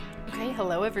Okay,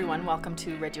 hello everyone. Welcome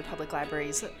to Red Deer Public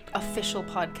Library's official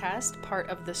podcast, part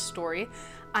of The Story.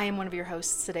 I am one of your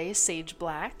hosts today, Sage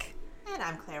Black. And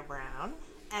I'm Claire Brown.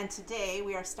 And today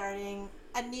we are starting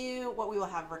a new, what we will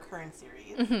have recurring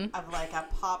series of like a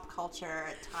pop culture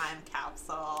time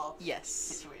capsule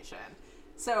situation.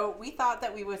 So we thought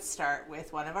that we would start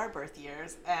with one of our birth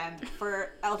years. And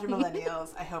for elder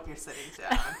millennials, I hope you're sitting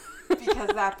down. Because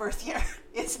that birth year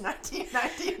is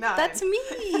 1999. That's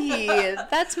me.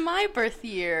 That's my birth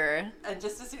year. And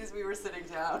just as soon as we were sitting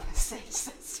down, Sage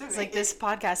says to me, it's like this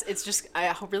podcast, it's just,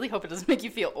 I really hope it doesn't make you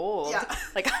feel old. Yeah.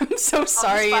 Like, I'm so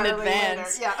sorry in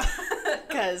advance. Later. Yeah.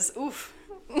 Because, oof.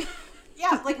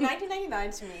 Yeah, like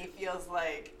 1999 to me feels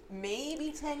like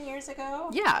maybe 10 years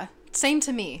ago. Yeah, same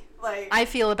to me. Like I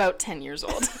feel about 10 years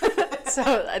old.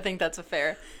 So I think that's a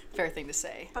fair thing to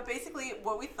say. But basically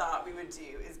what we thought we would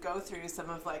do is go through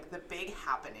some of like the big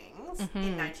happenings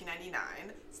in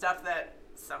 1999, stuff that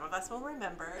some of us will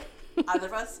remember, other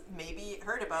of us maybe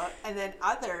heard about, and then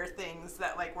other things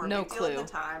that like were a big deal at the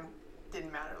time,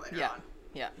 didn't matter later on.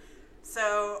 Yeah.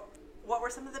 So what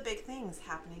were some of the big things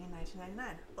happening in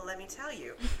 1999? Well, let me tell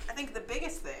you. I think the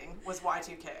biggest thing was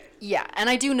Y2K. Yeah, and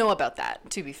I do know about that,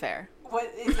 to be fair.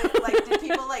 What is it like? Did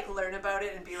people like learn about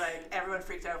it and be like, everyone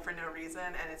freaked out for no reason,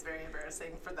 and it's very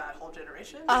embarrassing for that whole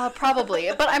generation?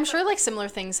 Probably, but I'm sure like similar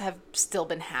things have still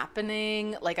been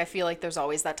happening. Like I feel like there's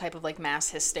always that type of like mass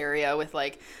hysteria with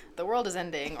like the world is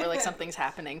ending or like something's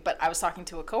happening. But I was talking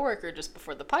to a coworker just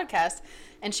before the podcast,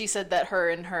 and she said that her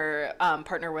and her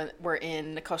partner were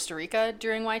in Costa Rica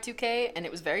during Y2K, and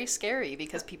it was very scary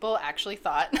because people actually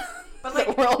thought. But like,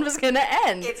 the world was gonna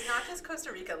end. It's not just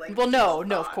Costa Rica, like. Well, no,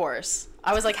 of course.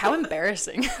 I was like, how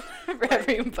embarrassing for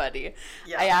everybody.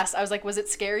 Yeah. I was like, was it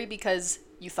scary because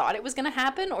you thought it was gonna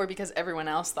happen, or because everyone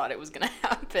else thought it was gonna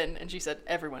happen? And she said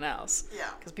everyone else.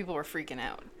 Yeah. Because people were freaking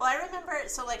out. Well, I remember.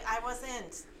 So like, I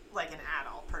wasn't like an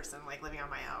adult person, like living on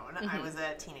my own. I was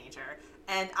a teenager.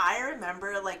 And I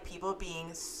remember, like, people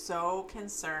being so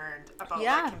concerned about,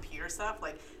 like, computer stuff,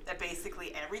 like, that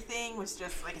basically everything was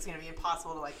just, like, it's going to be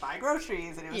impossible to, like, buy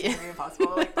groceries, and it was going to be impossible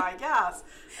to, like, buy gas,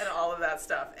 and all of that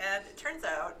stuff. And it turns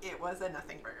out it was a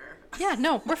nothing burger. Yeah,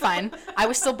 no, we're fine. I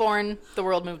was still born. The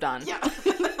world moved on. Yeah.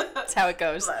 That's how it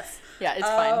goes. Bless. Yeah, it's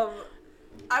fine.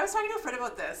 I was talking to a friend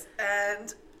about this,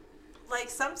 and, like,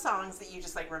 some songs that you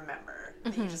just, like, remember,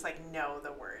 that you just, like, know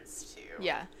the words to.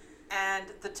 Yeah. And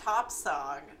the top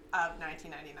song of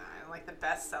 1999, like the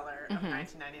bestseller of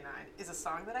 1999, is a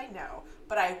song that I know,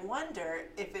 but I wonder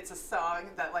if it's a song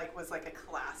that like was like a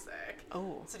classic.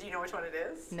 Oh. So do you know which one it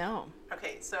is? No.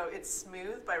 Okay, so it's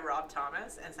Smooth by Rob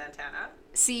Thomas and Santana.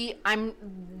 See, I'm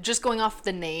just going off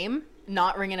the name,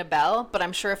 not ringing a bell, but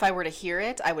I'm sure if I were to hear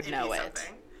it, I would know it.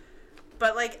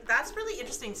 But like, that's really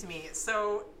interesting to me.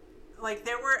 So like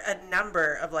there were a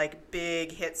number of like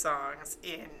big hit songs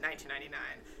in 1999.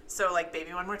 So, like,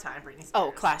 Baby One More Time, Britney Spears.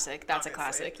 Oh, classic. That's obviously.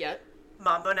 A classic, yeah.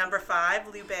 Mambo No. 5,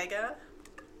 Lou Bega.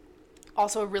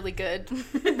 Also a really good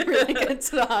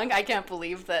song. I can't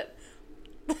believe that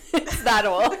it's that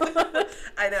old.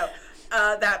 I know.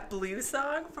 That Blue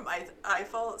song from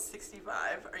Eiffel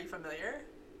 65. Are you familiar?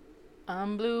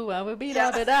 I'm blue, I will be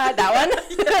da da da. That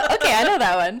one? Yeah. Okay, I know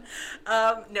that one.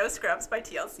 No Scrubs by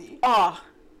TLC. Oh,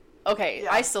 okay.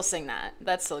 Yeah. I still sing that.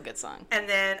 That's still a good song. And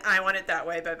then I Want It That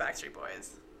Way by Backstreet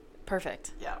Boys.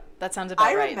 Perfect. Yeah. That sounds about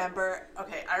right.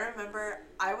 I remember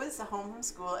I was home from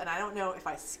school, and I don't know if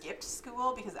I skipped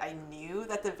school because I knew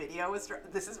that the video was,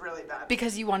 this is really bad.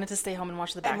 Because you wanted to stay home and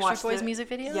watch the Backstreet Boys music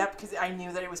video? Yep, because I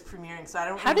knew that it was premiering, so I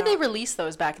don't How did they release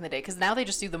those back in the day? Because now they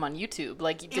just do them on YouTube.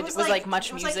 Like, it was like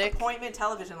Much Music? It was like appointment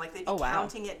television. Like, they'd be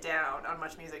counting it down on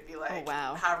Much Music, be like,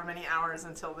 however many hours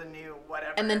until the new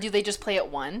whatever. And then do they just play it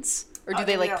once? Or do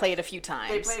they, like, play it a few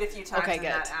times? They play it a few times in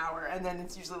that hour, and then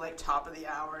it's usually, like, top of the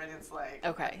hour, and it's like...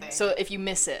 Okay, so if you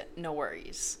miss it, no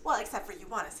worries. Well, except for you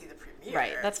want to see the premiere.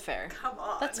 Right, that's fair. Come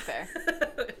on. That's fair.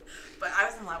 But I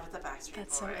was in love with the Backstreet Boys.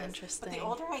 That's so interesting. But the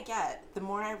older I get, the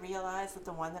more I realize that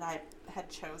the one that I had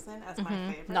chosen as my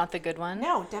favorite... Not the good one?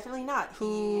 No, definitely not.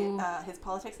 His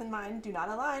politics and mine do not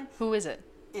align. Who is it?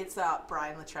 It's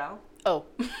Brian Littrell. Oh.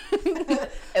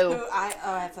 Who I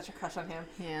had such a crush on him.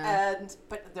 Yeah.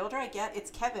 But the older I get,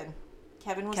 it's Kevin.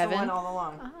 Kevin was the one all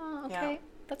along. Oh, okay. Yeah.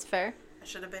 That's fair. I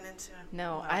should have been into him.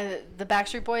 No, the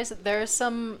Backstreet Boys, there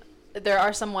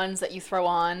are some ones that you throw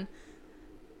on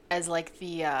as like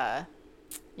the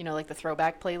like the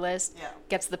throwback playlist. Yeah.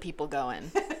 Gets the people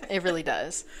going. It really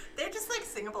does. They're just like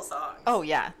singable songs. Oh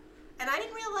yeah. And I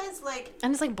didn't realize, like...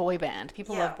 And it's like boy band.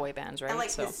 People love boy bands, right? And,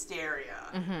 like, hysteria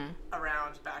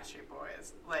around Backstreet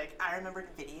Boys. Like, I remembered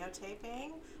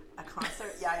videotaping A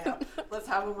concert? Yeah, I know. Let's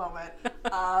have a moment.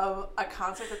 A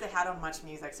concert that they had on Much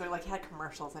Music. So it like had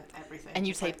commercials and everything. And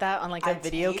you taped that on like a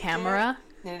video camera?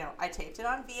 No. I taped it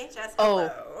on VHS.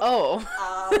 Oh.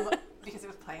 Because it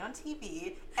was playing on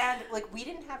TV, and like we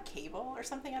didn't have cable or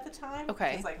something at the time.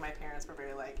 Okay. Because like my parents were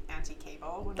very like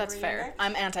anti-cable when That's we were fair. younger.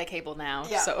 I'm anti-cable now.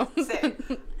 Yeah, so. Same.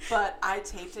 But I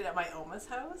taped it at my Oma's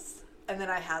house, and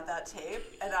then I had that tape,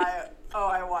 and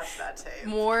I watched that tape.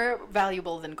 More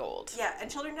valuable than gold. Yeah, and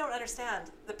children don't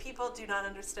understand. The people do not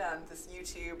understand this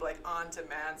YouTube like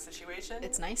on-demand situation.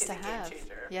 It's nice to have. Game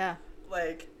changer. Yeah.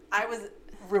 Like I was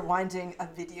rewinding a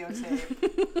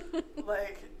videotape.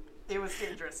 Like it was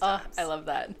dangerous times. I love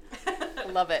that.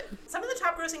 Love it. Some of the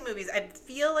top grossing movies, I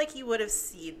feel like you would have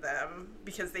seen them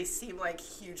because they seem like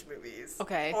huge movies.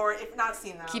 Okay. Or if not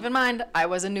seen them. Keep in mind, I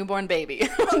was a newborn baby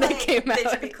when they came out. They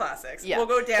should be classics. Yeah, we'll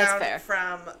go down that's fair.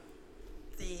 from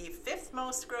the 5th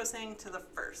most grossing to the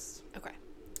 1st. Okay.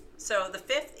 So the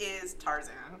 5th is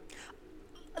Tarzan.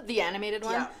 The animated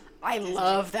one? Yeah. I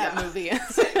love that Yeah. movie.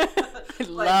 I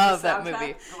love that soundtrack,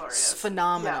 movie. glorious.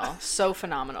 Phenomenal. Yeah. So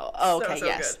phenomenal. Oh, okay, so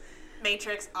yes. Good.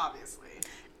 Matrix, obviously.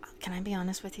 Can I be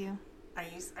honest with you? Are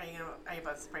you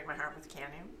about to break my heart with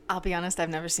Keanu? I'll be honest, I've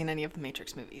never seen any of the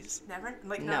Matrix movies. Never?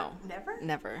 Like No. Never?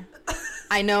 Never.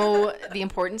 I know the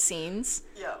important scenes.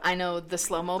 Yeah. I know the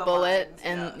slow-mo The bullet, lines,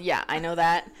 and yeah, I know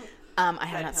that. I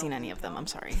have Red not pill, seen any blue of them. pill. I'm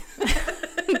sorry.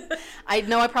 I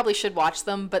know I probably should watch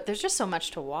them, but there's just so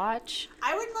much to watch.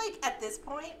 I would like, at this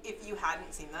point, if you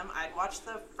hadn't seen them, I'd watch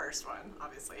the first one,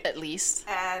 obviously. At least.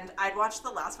 And I'd watch the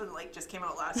last one, like, just came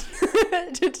out last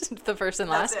year. The first and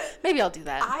last. That's it. Maybe I'll do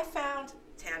that. I found,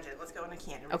 tangent, let's go into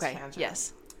Keanu. Okay, Tangent.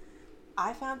 yes.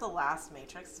 I found the last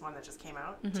Matrix, one that just came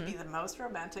out, to be the most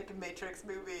romantic Matrix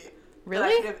movie that I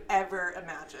Really? could have ever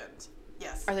imagined.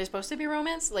 Yes. Are they supposed to be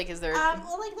romance? Like, is there...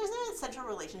 Well, like, there's a central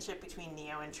relationship between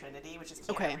Neo and Trinity, which is Keanu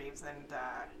Okay. Reeves and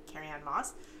Carrie-Anne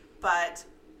Moss. But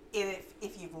if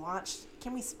you've watched...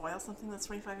 Can we spoil something that's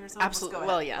 25 years old? Absolutely. Let's go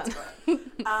Well, ahead. yeah. Let's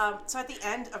go ahead. So at the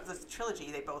end of the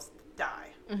trilogy, they both die.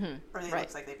 Mm-hmm. Or it Right.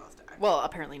 looks like they both die. Well,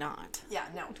 apparently not. Yeah,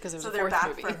 no. Because there's so a they're fourth back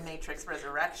movie. from Matrix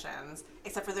Resurrections,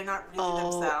 except for they're not really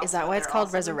Oh, themselves. is that but why it's they're called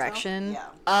also themselves. Resurrection? Yeah.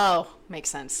 Oh, makes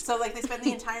sense. So, like, they spend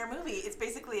the entire movie, it's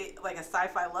basically like a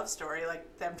sci-fi love story,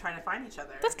 like them trying to find each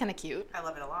other. That's kind of cute. I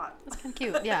love it a lot. That's kind of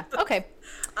cute. Yeah. Okay.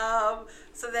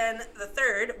 So then the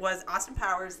third was Austin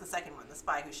Powers, the second one, The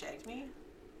Spy Who Shagged Me.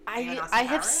 You know Austin I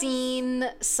have Powers? seen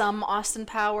some Austin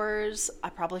Powers. I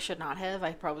probably should not have.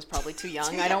 Was probably too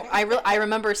young. Too I don't. young. I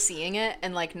remember seeing it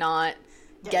and like not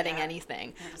getting yeah.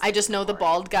 anything. You're just I just know the bored.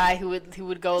 bald guy who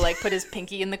would go like put his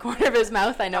pinky in the corner of his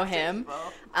mouth. I know Dr. him.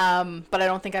 Evil. But I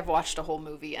don't think I've watched a whole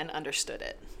movie and understood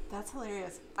it. That's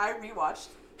hilarious. I rewatched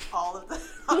all of the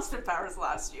Austin Powers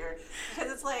last year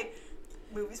because it's like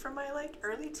movies from my like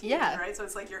early teens, Yeah. right? So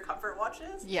it's like your comfort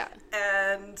watches. Yeah.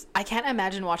 And I can't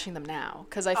imagine watching them now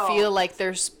because I Oh. feel like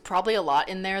there's probably a lot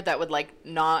in there that would like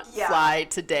not Yeah. fly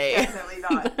today. definitely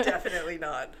not. Definitely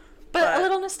not. But a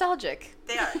little nostalgic.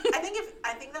 They are. I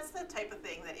think that's the type of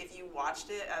thing that if you watched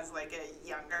it as like a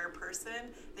younger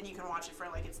person, then you can watch it for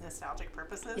like its nostalgic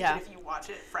purposes. Yeah. But if you watch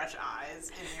it fresh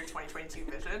eyes in your 2022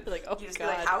 vision, You're like, oh, you just God.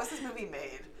 be like, how is this movie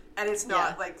made? And it's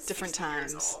not Yeah. like Different 60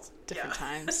 years times. old. Different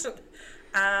times.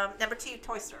 Number 2,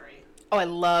 Toy Story. Oh, I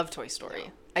love Toy Story. Yeah.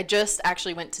 I just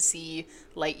actually went to see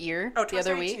Lightyear Oh, the Toy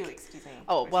other Story week. 2, excuse me.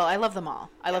 Oh, Toy well, Story. I love them all.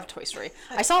 I Yeah. love Toy Story.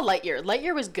 I saw Lightyear.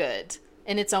 Lightyear was good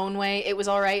in its own way. It was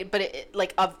all right, but it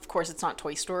like of course it's not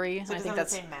Toy Story. So it I doesn't think have the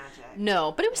that's same magic.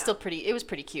 no, but it was Yeah. still pretty. It was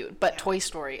pretty cute. But Yeah. Toy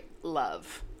Story,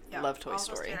 love Toy all those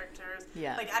Story. characters.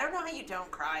 Yeah. Like, I don't know how you don't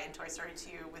cry in Toy Story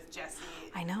 2 with Jessie.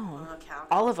 I know. Little cow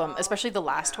All of them, girl. especially the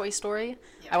last Yeah. Toy Story.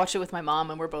 Yeah. I watched it with my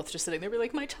mom, and we're both just sitting there. We're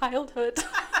like, my childhood,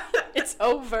 it's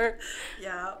over.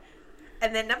 Yeah.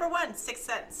 And then number 1, Sixth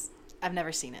Sense. I've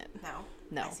never seen it. No.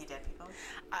 No. I see dead people.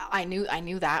 I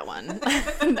knew that one.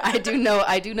 I do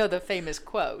know the famous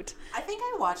quote. I think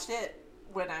I watched it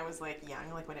when I was like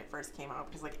young, like when it first came out,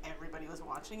 because like everybody was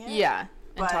watching it. Yeah, and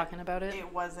But talking about it.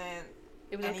 It wasn't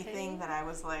It was anything okay. that I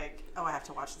was like, oh, I have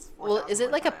to watch this. Well, is it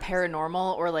 4,000 like a times.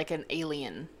 paranormal or like an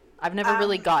alien? I've never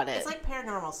really got it. It's like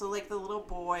paranormal. So like the little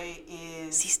boy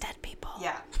is Sees dead people.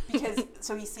 Yeah, because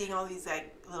so he's seeing all these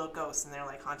like little ghosts, and they're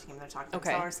like haunting him. They're talking to him.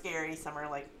 Okay. Some are scary, some are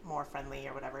like more friendly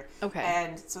or whatever. Okay.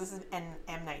 And so this is M.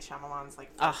 Night Shyamalan's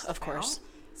like Ah, first of film. course.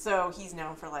 So he's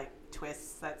known for like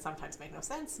twists that sometimes make no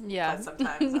sense. Yeah. But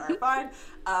sometimes are fine.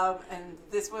 And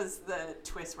this was the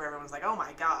twist where everyone was like, "Oh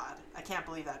my god, I can't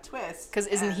believe that twist." Because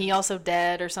isn't And he also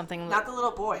dead or something? not the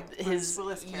little boy? His- Bruce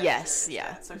Willis character yes, is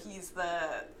yeah. dead. So he's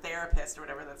the therapist or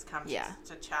whatever that's come Yeah.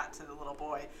 to chat to the little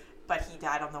boy, but he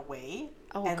died on the way.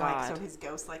 Oh, and God. like so his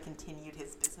ghost like continued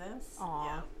his business. Aw.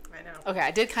 Yeah. I know. Okay,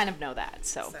 I did kind of know that,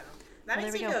 so. That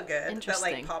makes me feel good.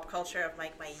 Interesting. That, like, pop culture of,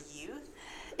 like, my youth.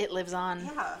 It lives on.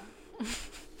 Yeah.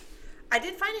 I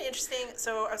did find it interesting.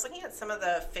 So I was looking at some of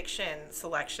the fiction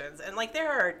selections, and like there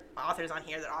are authors on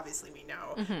here that obviously we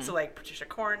know. Mm-hmm. So like Patricia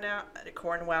Cornwell,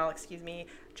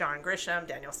 John Grisham,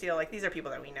 Daniel Steele. Like these are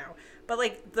people that we know. But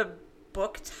like the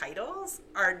book titles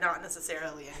are not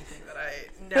necessarily anything that I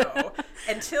know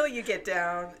until you get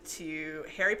down to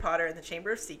Harry Potter and the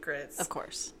Chamber of Secrets. Of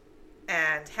course.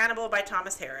 And Hannibal by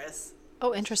Thomas Harris.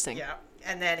 Oh, interesting. Yeah.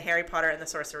 And then Harry Potter and the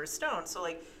Sorcerer's Stone. So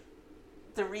like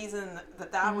the reason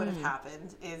that would have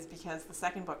happened is because the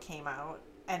second book came out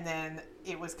and then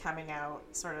it was coming out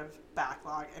sort of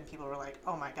backlog and people were like,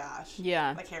 oh my gosh.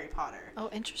 Yeah. Like Harry Potter. Oh,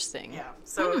 interesting. Yeah.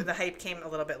 So the hype came a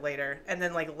little bit later. And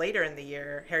then like later in the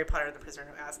year, Harry Potter and the Prisoner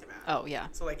of Azkaban. Oh, yeah.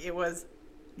 So like it was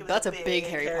That's a big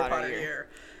Harry Potter year.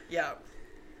 Yeah.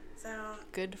 So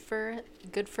good for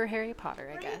Harry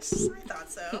Potter, I guess. I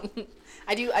thought so.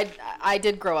 I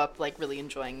did grow up like really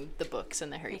enjoying the books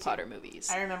and the Harry Potter movies.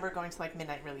 I remember going to like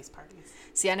midnight release parties.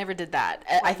 See, I never did that.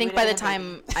 I think by the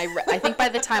time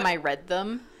I read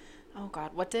them, oh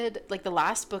god, what did like the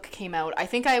last book came out? I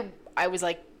think I was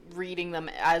like reading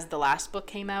them as the last book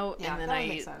came out, and then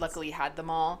I luckily had them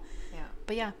all. Yeah.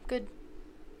 But yeah, good.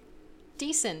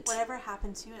 Decent. Whatever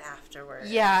happened to it afterwards.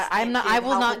 Yeah, I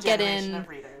will not get in. Of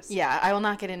readers. Yeah, I will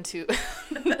not get into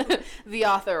the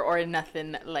author or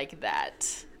nothing like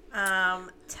that.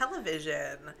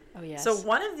 Television. Oh yes. So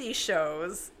one of these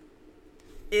shows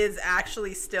is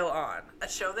actually still on. A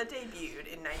show that debuted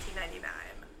in 1999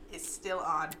 is still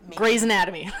on. Grey's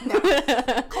Anatomy. No.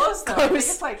 Close though. Close. I think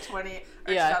it's like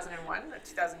 2001 or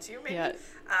 2002 maybe. Yeah.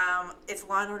 It's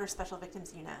Law and Order Special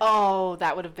Victims Unit. Oh,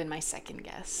 that would have been my second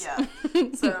guess. Yeah.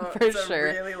 So for it's sure.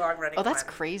 a really long running one. Oh, that's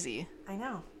crazy. I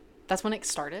know. That's when it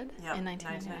started? Yep, in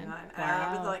 1999. Wow. And I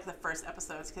remember the first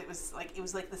episodes because it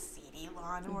was like the seedy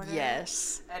Law and Order.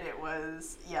 Yes. And it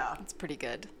was It's pretty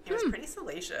good. It was pretty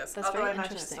salacious. That's although very I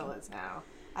imagine interesting. It still is now.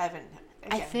 I haven't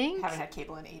had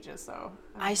cable in ages, so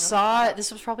I saw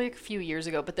this was probably a few years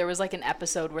ago, but there was like an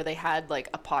episode where they had like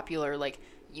a popular like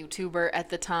YouTuber at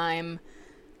the time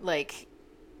like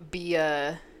be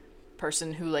a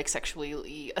person who like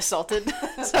sexually assaulted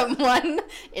someone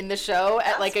in the show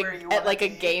at like a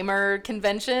gamer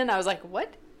convention. I was like,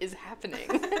 what is happening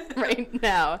right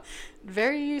now?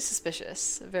 Very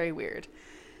suspicious, very weird.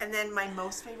 And then my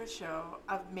most favorite show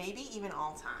of maybe even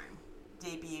all time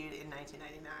debuted in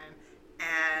 1999,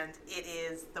 and it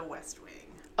is The West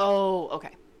Wing. Oh, okay.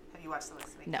 Have you watched The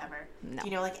West Wing ever? No. Do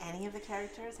you know like any of the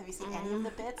characters? Have you seen any of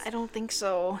the bits? I don't think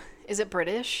so. Is it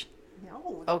British?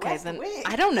 No. Okay, then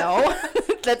I don't know.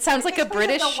 That sounds like a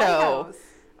British show.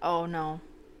 Oh no.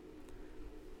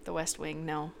 The West Wing.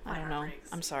 No, I don't know.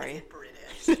 I'm sorry.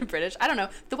 British. Is it British? I don't know.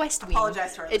 The West Wing.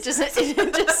 Apologize to our it just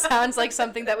sounds like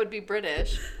something that would be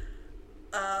British.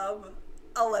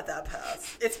 I'll let that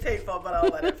pass. It's painful, but I'll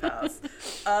let it pass.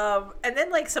 And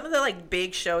then like some of the like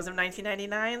big shows of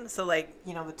 1999. So like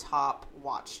the top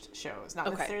watched shows, not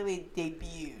necessarily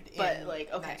debuted, but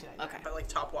like okay, but like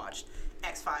top watched.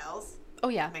 X-Files. Oh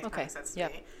yeah, makes perfect sense to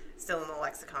me. Still in the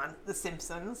lexicon. The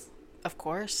Simpsons. Of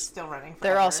course. Still running.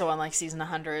 They're also on like season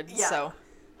 100. Yeah. So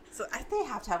I think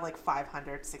they have to have like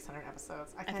 500, 600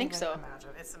 episodes. I think so. Imagine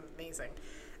it's amazing.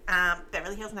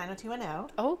 Beverly Hills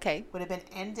 90210. Oh, okay. Would have been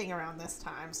ending around this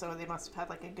time, so they must have had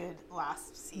like a good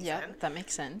last season. Yeah, that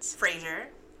makes sense. Frasier. Are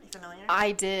you familiar?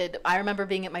 I did. I remember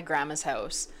being at my grandma's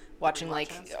house watching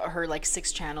like her like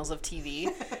 6 channels of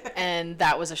TV, and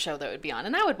that was a show that would be on,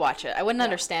 and I would watch it. I wouldn't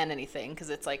understand anything because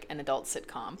it's like an adult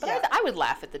sitcom, but I would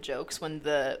laugh at the jokes when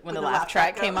the laugh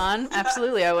track came on.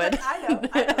 Absolutely, I would. I know,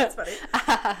 that's funny.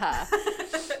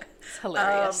 It's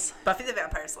hilarious. Buffy the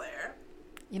Vampire Slayer.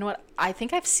 You know what? I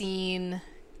think I've seen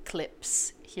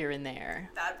clips here and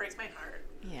there. That breaks my heart.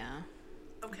 Yeah.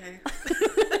 Okay.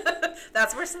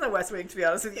 That's worse than The West Wing, to be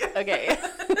honest with you. Okay.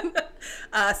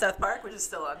 South Park, which is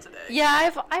still on today.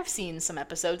 Yeah, I've seen some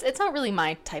episodes. It's not really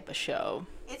my type of show.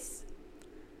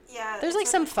 There's like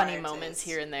some funny moments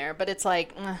here and there, but it's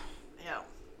like, yeah,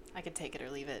 I could take it or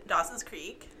leave it. Dawson's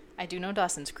Creek. I do know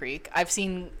Dawson's Creek. I've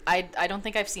seen. I don't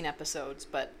think I've seen episodes,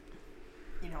 but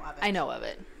you know of it. I know of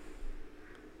it.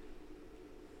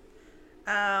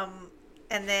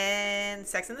 And then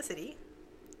Sex and the City.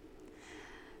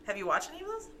 Have you watched any of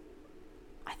those?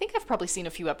 I think I've probably seen a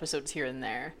few episodes here and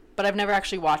there, but I've never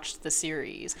actually watched the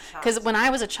series. Because when I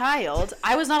was a child,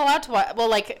 I was not allowed to watch. Well,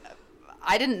 like,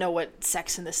 I didn't know what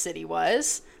Sex in the City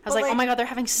was. I was like, oh my god, they're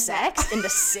having sex in the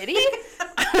city?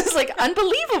 I was like,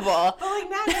 unbelievable. But like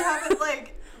now you have it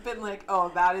like been like, oh,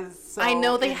 that is so I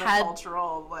know they had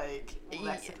cultural like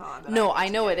lexicon. No, I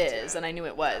know it is, and I knew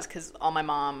it was because all my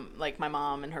mom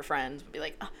and her friends would be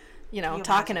like,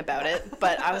 talking about it.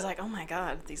 But I was like, oh my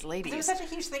god, these ladies. It was such a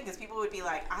huge thing because people would be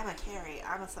like, I'm a Carrie,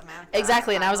 I'm a Samantha.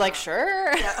 Exactly, and I was like,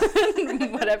 sure,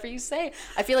 whatever you say.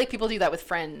 I feel like people do that with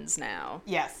Friends now.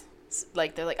 Yes.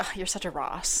 Like they're like, oh, you're such a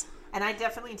Ross. And I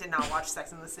definitely did not watch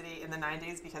Sex and the City in the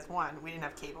 90s because, one, we didn't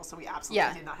have cable, so we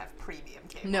absolutely did not have premium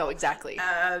cable. No, exactly.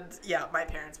 And, my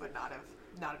parents would not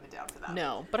have been down for that.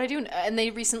 No, but I do, and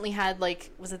they recently had,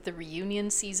 like, was it the reunion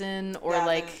season, or,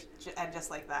 and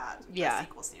Just Like That, the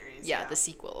sequel series. Yeah, the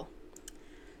sequel.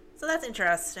 So that's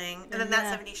interesting. And then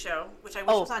That 70s Show, which I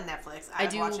wish was on Netflix. I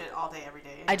watch it all day, every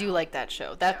day. I do like that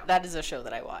show. That is a show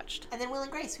that I watched. And then Will and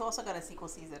Grace, who also got a sequel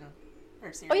season.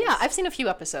 Oh yeah, I've seen a few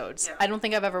episodes. Yeah. I don't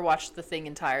think I've ever watched the thing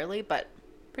entirely, but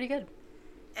pretty good.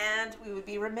 And we would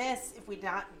be remiss if we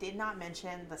did not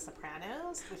mention The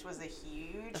Sopranos, which was a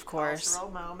huge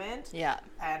cultural moment. Yeah.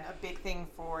 And a big thing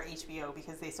for HBO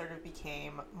because they sort of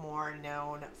became more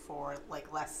known for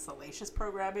like less salacious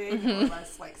programming or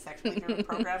less like sexually driven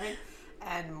programming.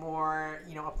 And more,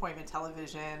 appointment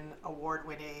television,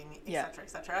 award-winning, etc.,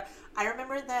 etc. I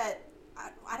remember that.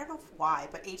 I don't know why,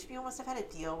 but HBO must have had a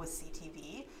deal with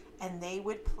CTV, and they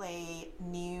would play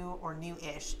new or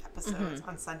new-ish episodes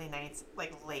on Sunday nights,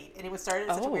 like late, and it would start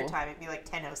at such a weird time. It'd be like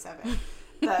 10:07.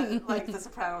 That like The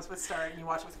Sopranos would start, and you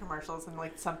watch it with commercials, and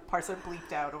like some parts are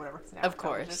bleeped out or whatever. Of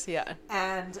course, yeah.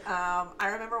 And I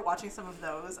remember watching some of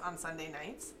those on Sunday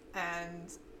nights,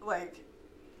 and like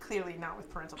clearly not with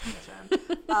parental permission,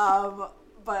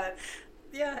 but.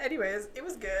 Yeah, anyways, it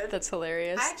was good. That's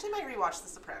hilarious. I actually might rewatch The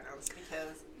Sopranos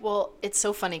because... Well, it's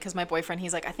so funny because my boyfriend,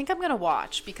 he's like, I think I'm going to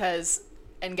watch because...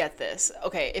 And get this.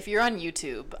 Okay, if you're on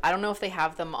YouTube, I don't know if they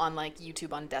have them on, like,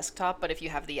 YouTube on desktop, but if you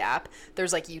have the app,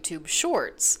 there's, like, YouTube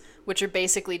Shorts, which are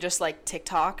basically just, like,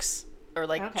 TikToks or,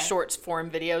 like, shorts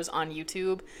form videos on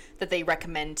YouTube that they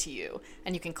recommend to you.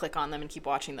 And you can click on them and keep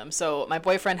watching them. So my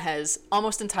boyfriend has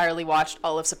almost entirely watched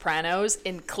all of Sopranos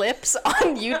in clips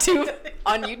on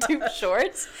YouTube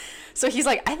Shorts. So he's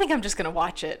like, I think I'm just going to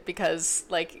watch it because,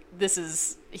 like,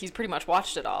 he's pretty much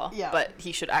watched it all. Yeah. But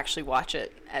he should actually watch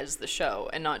it as the show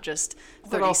and not just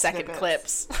 30-second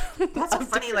clips. That's so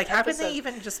funny. Like, how could they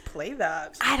even just play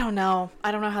that? I don't know.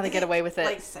 I don't know how they get away with it.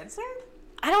 Like, censored?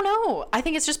 I don't know. I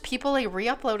think it's just people, like,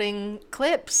 re-uploading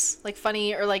clips, like,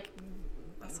 funny or, like,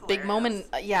 big moment.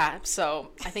 Yeah, so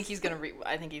I think he's going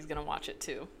to watch it,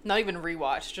 too. Not even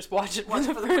rewatch, just watch it for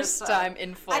the first time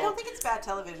in full. I don't think it's bad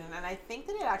television, and I think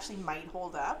that it actually might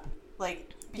hold up,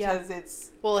 like, because it's...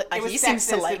 Well, it was he seems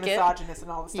to like and misogynist and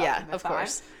all the stuff in the time.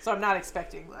 Course. So I'm not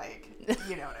expecting, like,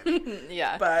 you know what I mean?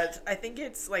 Yeah. But I think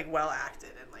it's, like, well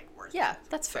acted and, like, worth it. Yeah,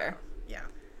 that's fair. Yeah.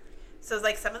 So,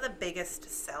 like, some of the biggest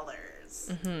sellers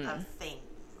of things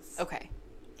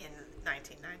in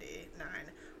 1999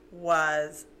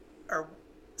 was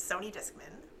Sony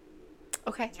Discman.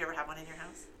 Okay. Did you ever have one in your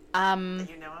house that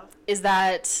you know of? Is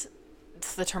that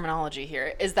the terminology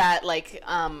here? Is that like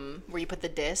where you put the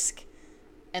disc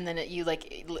and then you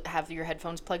like have your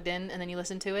headphones plugged in and then you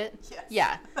listen to it? Yes.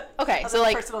 Yeah. Okay. So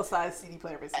like personal size CD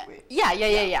player basically.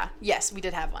 Yeah. Yes, we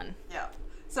did have one. Yeah.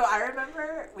 So I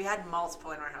remember we had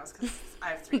multiple in our house because I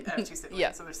have two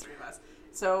siblings, so there's three of us.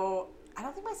 So I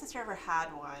don't think my sister ever had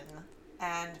one,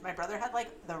 and my brother had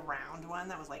like the round one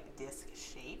that was like disc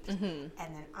shaped, and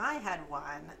then I had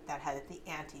one that had the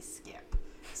anti-skip.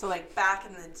 So like back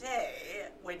in the day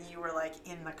when you were like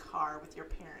in the car with your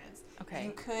parents,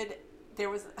 you could.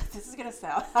 This is gonna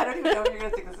sound. I don't even know if you're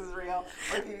gonna think this is real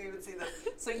or if you even see this.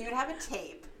 So you'd have a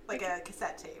tape. Like a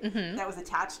cassette tape that was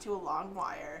attached to a long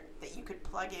wire that you could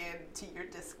plug in to your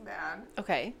Discman.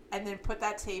 Okay. And then put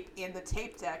that tape in the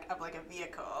tape deck of like a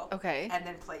vehicle. Okay. And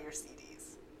then play your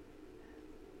CDs.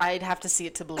 I'd have to see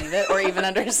it to believe it or even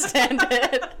understand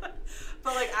it.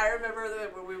 But like I remember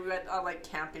that when we went on like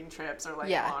camping trips or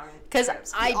like long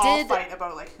trips, we all fight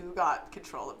about like who got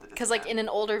control of the Discman. Because like in an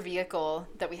older vehicle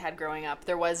that we had growing up,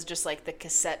 there was just like the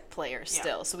cassette player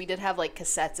still. Yeah. So we did have like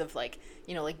cassettes of like,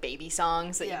 you know, like baby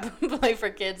songs that you play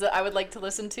for kids that I would like to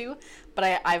listen to,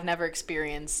 but I've never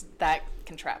experienced that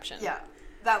contraption. Yeah.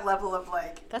 That level of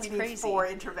like, that's we crazy. Need 4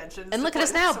 interventions. And look at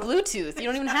us now, Bluetooth. You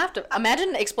don't even have to.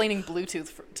 Imagine explaining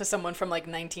Bluetooth to someone from like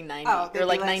 1990 or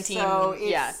like 19. So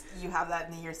you have that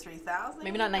in the year 3000.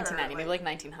 Maybe not 1990. Maybe like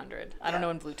 1900. I don't know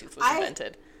when Bluetooth was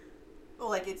invented. Well,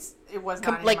 like it was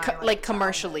not like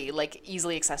commercially, like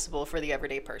easily accessible for the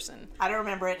everyday person. I don't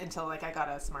remember it until like I got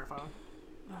a smartphone.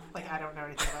 Like, I don't know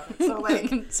anything about it.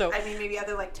 So, like, I mean, maybe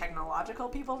other, like, technological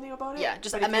people knew about it. Yeah,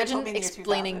 just imagine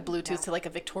explaining Bluetooth to, like, a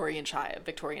Victorian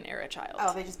era child.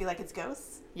 Oh, they'd just be like, it's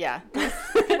ghosts? Yeah. Ghosts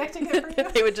connecting it for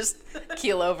you? They would just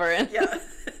keel over and... Yeah.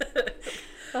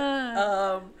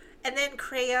 And then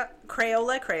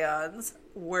Crayola crayons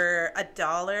were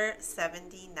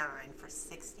 $1.79 for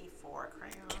 64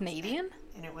 crayons. Canadian?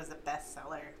 And it was a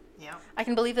bestseller. Yeah. I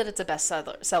can believe that it's a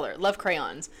bestseller. Love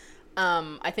crayons.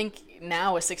 I think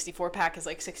now a 64 pack is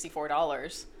like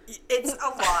 $64. It's a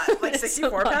lot. Like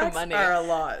 64 packs are a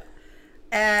lot.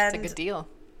 And it's a good deal.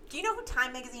 Do you know who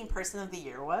Time Magazine Person of the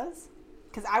Year was?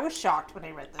 Because I was shocked when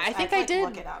I read this. I think I did.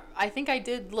 Look it up. I think I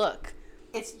did look.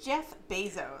 It's Jeff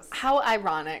Bezos. How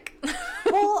ironic.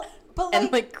 Well, but like,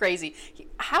 and like crazy.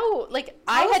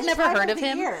 I had never heard of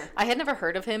him. I had never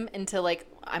heard of him until like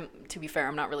to be fair,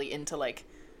 I'm not really into like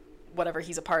whatever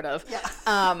he's a part of. Yeah.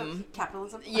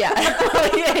 Capitalism. Yeah.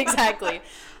 Yeah, exactly.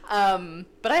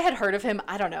 But I had heard of him,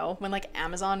 I don't know, when like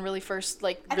Amazon really first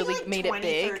made it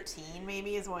big. 2013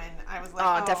 maybe is when I was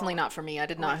like, definitely not for me. I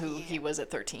did not know who he was at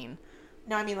 13.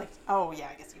 No, I mean like, oh yeah,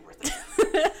 I guess you were 13.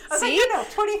 See?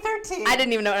 2013. I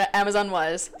didn't even know what Amazon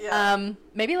was. Yeah.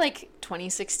 Maybe like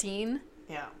 2016.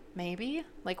 Yeah. Maybe?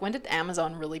 Like when did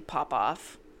Amazon really pop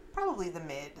off? Probably the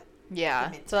mid.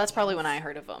 Yeah. So that's probably when I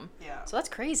heard of him. Yeah. So that's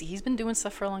crazy. He's been doing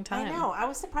stuff for a long time. I know. I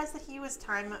was surprised that he was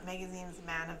Time Magazine's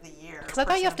Man of the Year. Because I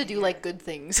thought you have to do like good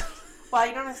things. Well,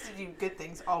 you don't have to do good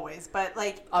things always, but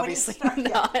like obviously not.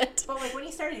 Yeah, but like when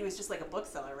he started, he was just like a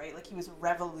bookseller, right? Like he was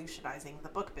revolutionizing the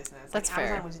book business. That's like,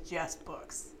 fair. Amazon was just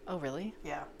books. Oh, really?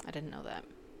 Yeah. I didn't know that.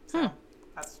 So,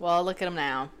 well, look at him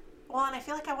now. Well, and I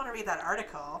feel like I want to read that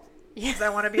article. Yeah. Because I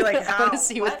want to be like, how? I want to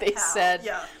see what they said.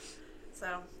 Yeah.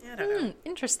 So, yeah, I don't know.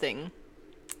 Interesting.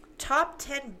 Top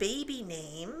 10 baby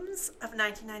names of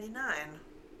 1999.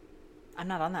 I'm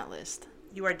not on that list.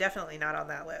 You are definitely not on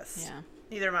that list. Yeah.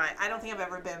 Neither am I. I don't think I've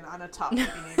ever been on a top baby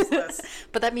names list.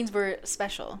 But that means we're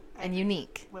special and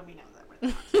unique. When we know that we're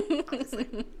not,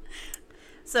 obviously.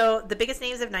 So, the biggest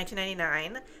names of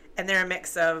 1999, and they're a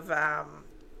mix of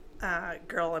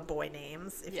girl and boy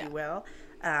names, if you will.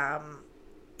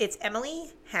 It's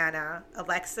Emily, Hannah,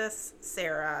 Alexis,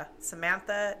 Sarah,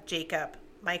 Samantha, Jacob,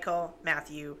 Michael,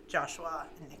 Matthew, Joshua,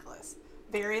 and Nicholas.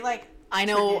 Very, like, I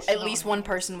know at least one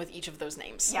person with each of those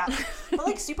names. Yeah. But,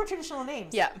 like, super traditional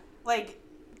names. Yeah. Like,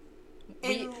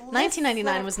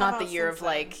 1999 was not the year of,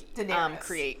 like,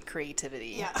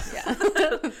 creativity. Yeah. Yeah.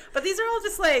 But these are all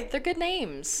just, like... They're good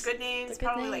names. Good names.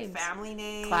 Probably, like, family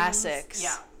names. Classics.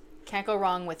 Yeah. Can't go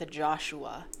wrong with a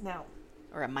Joshua. No.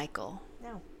 Or a Michael.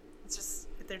 No. It's just...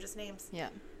 They're just names. Yeah.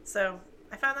 So...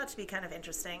 I found that to be kind of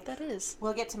interesting. That is.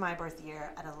 We'll get to my birth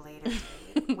year at a later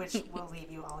date, which will leave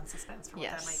you all in suspense for what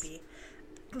that might be.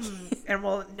 And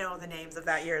we'll know the names of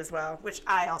that year as well, which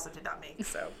I also did not make,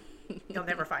 so you'll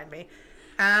never find me.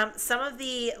 Some of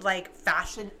the, like,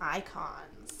 fashion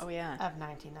icons of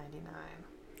 1999.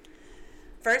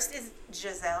 First is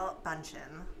Gisele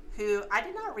Bündchen, who I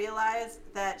did not realize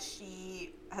that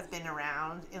she has been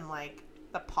around in, like,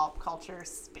 the pop culture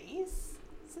space.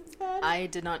 Since then. I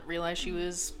did not realize she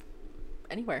was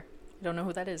anywhere. I don't know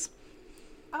who that is.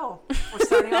 Oh, we're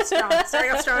starting off strong.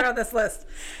 Starting off strong on this list.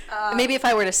 Maybe if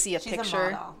I were to see a she's picture.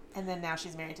 A model, and then now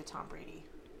she's married to Tom Brady.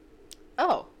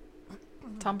 Oh,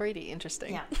 Tom Brady,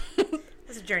 interesting. Yeah,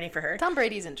 it's a journey for her. Tom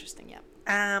Brady's interesting. Yeah.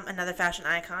 Another fashion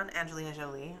icon, Angelina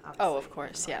Jolie. Oh, of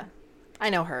course, yeah. I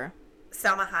know her.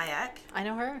 Salma Hayek. I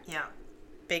know her. Yeah,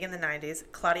 big in the '90s.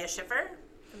 Claudia Schiffer.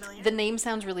 Familiar? The name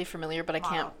sounds really familiar, but I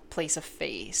can't place a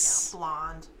face. Yeah,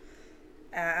 blonde.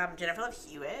 Jennifer Love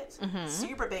Hewitt.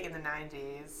 Super big in the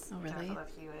 90s. Oh, really? Jennifer Love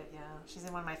Hewitt, yeah. She's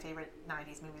in one of my favorite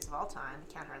 90s movies of all time.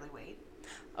 Can't Hardly Wait.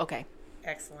 Okay.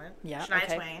 Excellent. Yeah.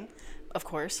 Shania Twain. Of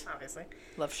course. Obviously.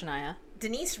 Love Shania.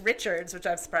 Denise Richards, which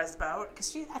I'm surprised about,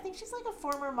 because I think she's like a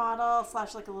former model /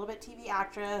 like a little bit TV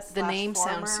actress. The name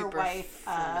sounds super wife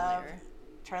familiar.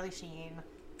 Of Charlie Sheen.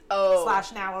 Oh.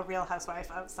 / now a Real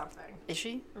Housewife of something. Is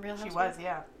she a Real Housewife? She was,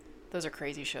 yeah. Those are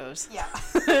crazy shows. Yeah.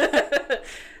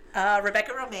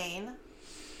 Rebecca Romaine,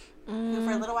 who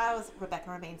for a little while was Rebecca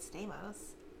Romaine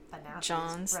Stamos, but now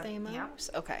John she's Stamos?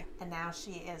 Yeah. Okay. And now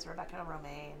she is Rebecca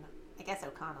Romaine, I guess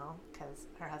O'Connell, because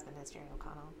her husband is Jerry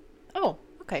O'Connell. Oh,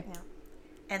 okay. Yeah.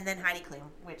 And then Heidi Klum,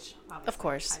 which obviously... Of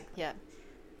course, yeah.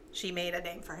 She made a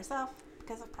name for herself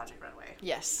because of Project Runway.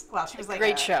 Yes. Well, she was like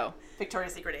great show.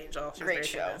 Victoria's Secret angel. She was great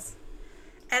show. Famous.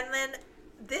 And then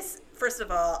this, first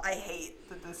of all, I hate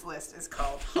that this list is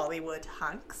called Hollywood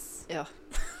Hunks. Yeah.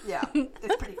 Yeah,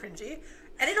 it's pretty cringy.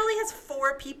 And it only has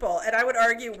 4 people, and I would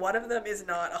argue one of them is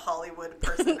not a Hollywood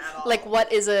person at all. Like,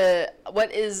 what is a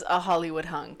Hollywood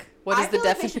hunk? What is the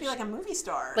definition? They should be like a movie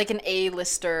star. Like an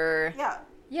A-lister. Yeah.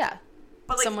 Yeah.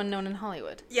 But like, someone known in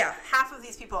Hollywood. Yeah, half of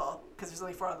these people, because there's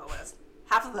only 4 on the list,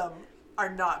 half of them are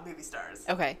not movie stars.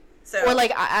 Okay. So, or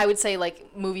like I would say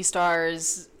like movie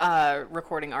stars,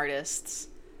 recording artists.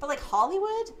 But like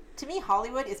Hollywood, to me,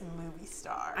 Hollywood is movie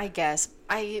star. I guess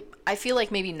I feel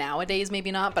like maybe nowadays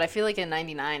maybe not, but I feel like in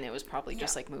 '99 it was probably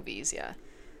just like movies. Yeah.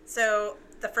 So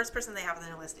the first person they have on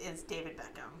their list is David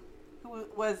Beckham, who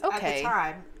was at the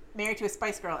time married to a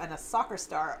Spice Girl and a soccer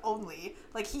star only.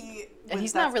 Like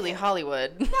he's not really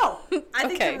Hollywood. No, I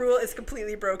think the rule is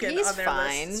completely broken on their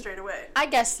list straight away. I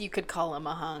guess you could call him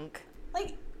a hunk.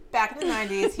 Like back in the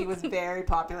 90s, he was very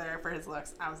popular for his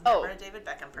looks. I was never a David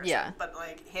Beckham person. Yeah. But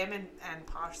like him and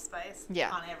Posh Spice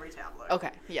on every tabloid.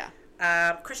 Okay, yeah.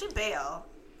 Christian Bale,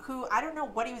 who I don't know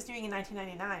what he was doing in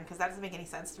 1999 because that doesn't make any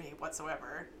sense to me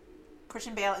whatsoever.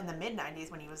 Christian Bale in the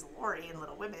mid-90s when he was Laurie in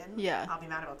Little Women. Yeah. I'll be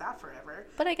mad about that forever.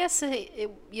 But I guess, he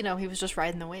was just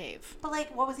riding the wave. But,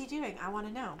 like, what was he doing? I want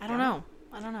to know. I don't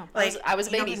know. Like, I was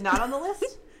a baby. He's not on the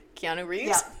list? Keanu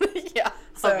Reeves? Yeah.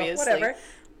 So, obviously. Whatever.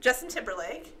 Justin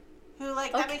Timberlake, who,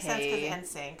 like, that makes sense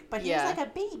because NSYNC. But he was, like, a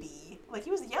baby. Like,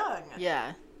 he was young.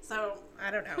 Yeah. So,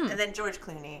 I don't know. And then George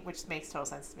Clooney, which makes total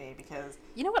sense to me because...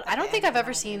 You know what? I don't think I've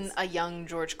ever seen a young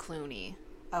George Clooney.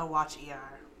 Oh, watch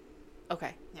ER.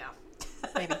 Okay. Yeah.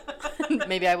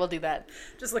 Maybe I will do that.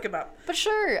 Just look him up. But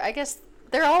sure, I guess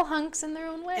they're all hunks in their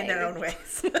own way. In their own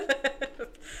ways.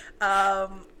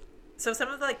 So some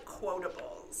of the like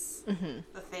quotables,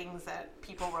 the things that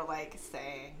people were like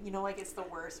saying, you know, like it's the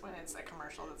worst when it's a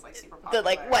commercial that's like super popular. The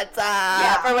like what's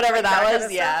up or whatever that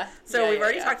was. Yeah. So we've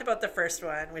already talked about the first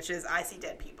one, which is I see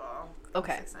dead people.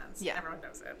 Okay. Makes sense. Yeah. Everyone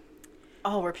knows it.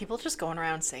 Oh, were people just going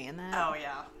around saying that? Oh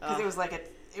yeah, because it was like a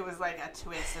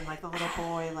twist, and like the little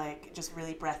boy like just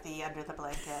really breathy under the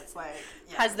blankets. Like,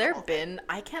 has there been?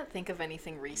 I can't think of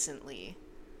anything recently.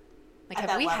 Like,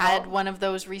 have we had one of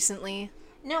those recently?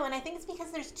 No, and I think it's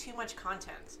because there's too much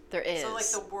content. There is. So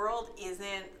like the world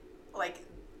isn't like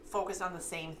focused on the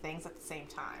same things at the same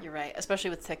time. You're right, especially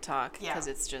with TikTok, because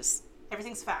it's just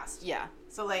everything's fast. Yeah.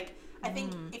 So like. I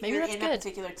think if you're in a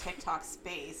particular TikTok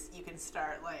space, you can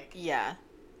start like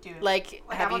doing like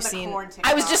have you seen?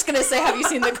 I was just gonna say, have you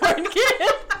seen the corn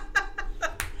kid?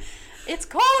 It's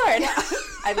corn. Yeah.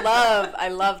 I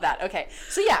love that. Okay,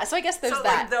 so I guess there's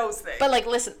that. Like those things. But like,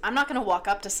 listen, I'm not gonna walk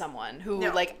up to someone who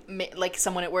like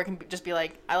someone at work and just be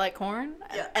like, I like corn,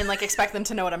 and like expect them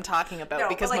to know what I'm talking about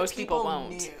because like, most people won't.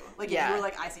 Knew. Like if you were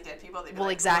like I see dead people, they'd be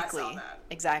like, exactly, I saw that.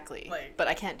 Exactly. Like, but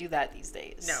I can't do that these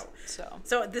days. No.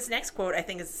 So this next quote I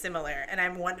think is similar, and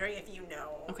I'm wondering if you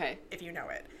know. Okay. If you know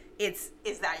it, is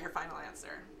that your final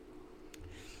answer?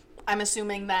 I'm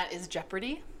assuming that is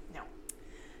Jeopardy. No.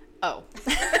 Oh.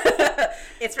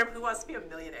 It's from Who Wants to Be a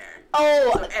Millionaire.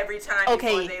 Oh. So every time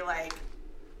before they like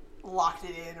locked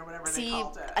it in or whatever they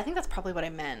called it. I think that's probably what I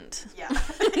meant. Yeah.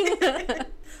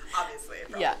 Obviously.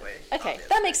 Probably. Yeah. Okay,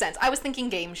 that makes sense. I was thinking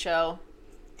game show.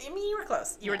 I mean, you were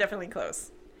close. You were definitely close.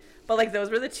 But like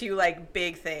those were the two like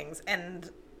big things, and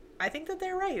I think that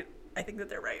they're right.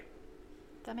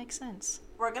 That makes sense.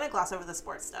 We're gonna gloss over the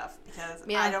sports stuff because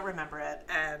I don't remember it,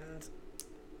 and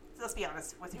let's be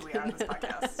honest with who we are on this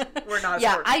podcast. We're not.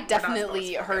 I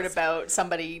definitely heard about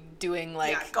somebody doing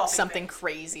like something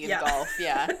crazy in golf.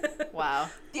 Yeah. Wow.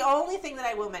 The only thing that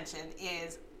I will mention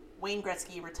is Wayne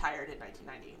Gretzky retired in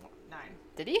 1999.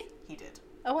 Did he? He did.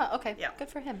 Oh wow. Okay. Yeah. Good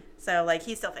for him. So like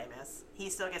he's still famous. He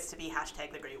still gets to be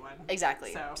 # the great one.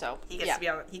 Exactly. So he gets to be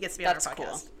on. He gets to be on our podcast.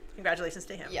 Cool. Congratulations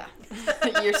to him. Yeah.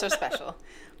 You're so special.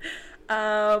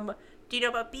 Do you know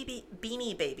about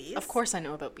Beanie Babies? Of course I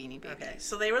know about Beanie Babies. Okay.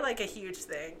 So they were like a huge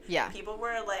thing. Yeah. People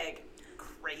were like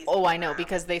crazy. Oh, I know,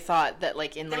 because they thought that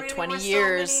like in like 20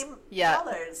 years.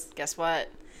 Dollars. Guess what?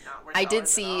 I did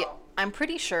see. I'm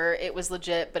pretty sure it was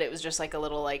legit, but it was just like a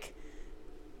little like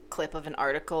clip of an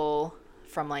article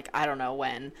from like I don't know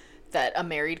when, that a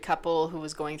married couple who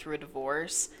was going through a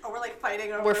divorce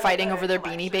were fighting over their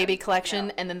Beanie Baby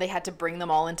collection, and then they had to bring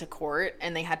them all into court,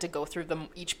 and they had to go through them,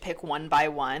 each pick one by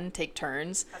one, take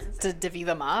turns to divvy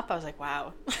them up. I was like,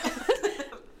 wow.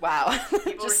 Wow.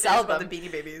 People just sell them. The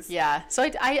Beanie Babies. Yeah. So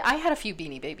I had a few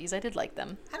Beanie Babies. I did like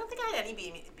them. I don't think I had any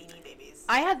Beanie Babies.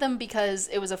 I had them because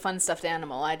it was a fun stuffed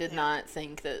animal. I did not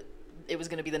think that it was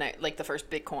going to be the first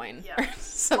Bitcoin or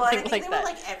something well, I think like they that. were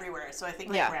like everywhere, so I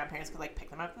think like grandparents could like pick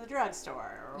them up at the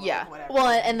drugstore or whatever. Well,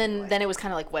 and then it was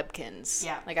kind of like Webkins.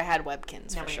 Yeah. Like I had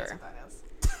Webkins for sure. Knows what that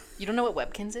is. You don't know what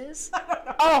Webkins is? I don't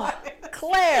know. Oh,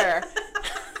 Claire.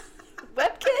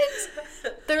 Webkins?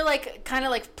 They're like kind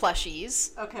of like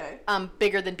plushies. Okay.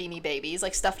 Bigger than Beanie Babies,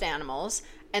 like stuffed animals,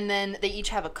 and then they each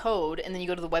have a code, and then you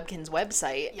go to the Webkinz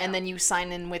website, and then you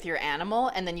sign in with your animal,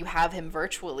 and then you have him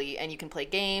virtually, and you can play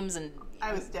games and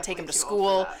take him to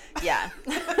school. Yeah,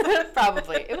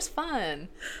 probably. It was fun.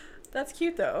 That's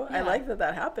cute, though. Yeah. I like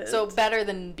that happened. So better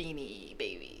than Beanie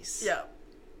Babies. Yeah.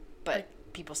 But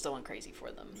people still went crazy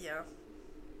for them. Yeah.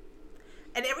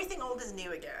 And everything old is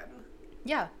new again.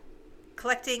 Yeah.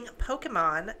 Collecting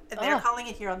Pokemon, and they're calling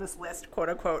it here on this list, quote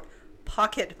unquote,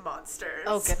 pocket monsters.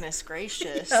 Oh, goodness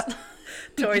gracious.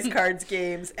 Toys, cards,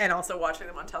 games, and also watching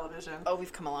them on television. Oh,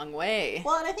 we've come a long way.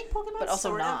 Well, and I think Pokemon but also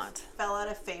sort of fell out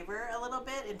of favor a little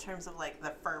bit in terms of like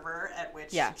the fervor at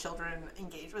which children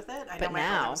engage with it. I know my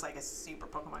brother was like a super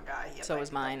Pokemon guy. He had so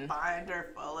was mine. A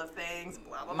binder full of things,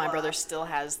 blah, blah, my blah. brother still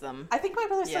has them. I think my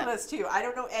brother still does too. I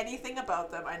don't know anything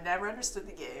about them. I never understood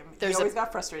the game. He always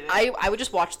got frustrated. I would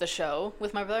just watch the show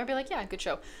with my brother and be like, yeah, good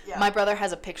show. Yeah. My brother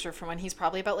has a picture from when he's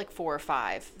probably about like 4 or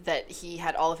 5 that he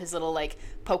had all of his little like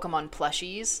Pokemon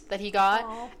plushies that he got.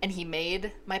 Aww. And he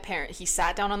made he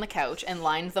sat down on the couch and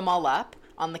lined them all up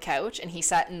on the couch, and he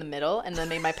sat in the middle and then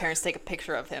made my parents take a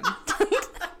picture of him.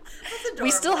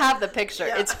 We still have the picture.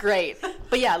 Yeah. It's great.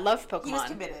 But yeah, love Pokemon.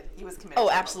 He was committed. Oh,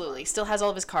 absolutely. Still has all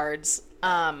of his cards.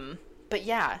 But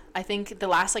yeah, I think the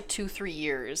last like 2-3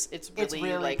 years, it's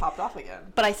really like popped off again.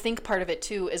 But I think part of it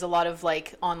too is a lot of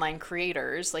like online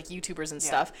creators, like YouTubers and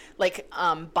stuff, like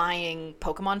buying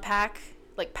Pokemon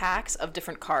packs of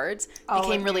different cards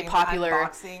became really popular.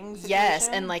 Yes,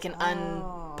 and like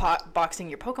unboxing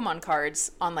your Pokemon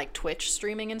cards on like Twitch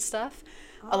streaming and stuff.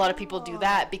 A lot of people do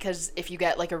that because if you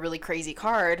get like a really crazy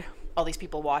card, all these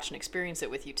people watch and experience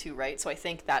it with you too, right? So I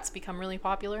think that's become really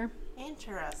popular.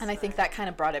 Interesting. And I think that kind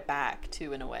of brought it back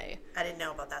too, in a way. I didn't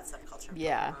know about that subculture.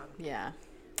 Yeah, yeah.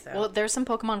 So. Well, there's some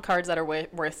Pokemon cards that are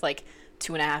worth like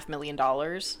 $2.5 million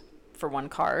for one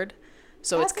card.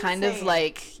 So that's it's kind of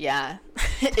like, yeah,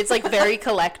 it's like very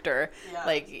collector. Yeah.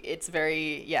 Like it's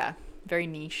very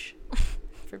niche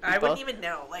for people. I wouldn't even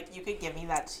know. Like you could give me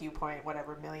that 2 point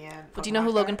whatever million. But do you know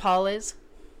who Logan Paul is?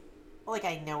 Like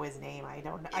I know his name. I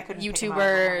don't. I couldn't.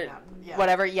 YouTuber,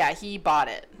 whatever. Yeah, he bought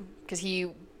it because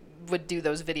he would do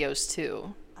those videos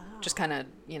too. Oh. Just kind of,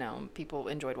 people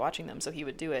enjoyed watching them, so he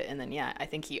would do it. And then I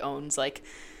think he owns like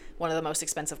one of the most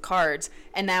expensive cards,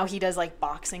 and now he does like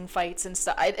boxing fights and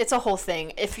stuff. It's a whole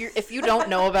thing. If you don't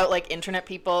know about like internet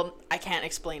people, I can't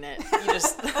explain it. You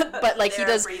just but like he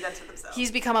does.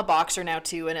 He's become a boxer now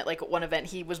too, and at like one event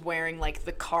he was wearing like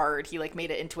the card. He like made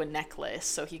it into a necklace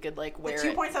so he could like wear the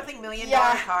 $2-something million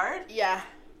card. Yeah.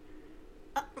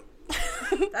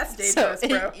 That's dangerous,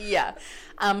 bro. Yeah.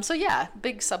 So yeah,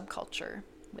 big subculture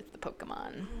with the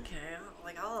Pokemon. Okay.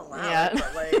 Like I'll allow it,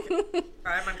 but like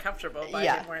I'm uncomfortable by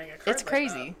him wearing a card. It's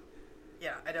crazy.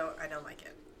 Yeah, I don't like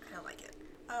it.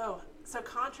 Oh, so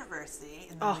controversy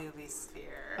in the movie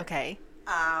sphere. Okay.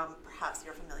 Perhaps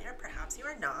you're familiar, perhaps you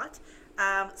are not.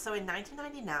 So in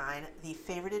 1999, the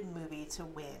favorited movie to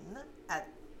win at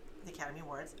the Academy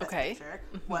Awards Best Picture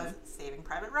was Saving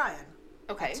Private Ryan.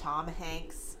 Okay. A Tom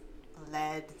Hanks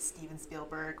led Steven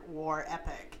Spielberg war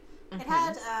epic. It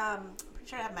had I'm pretty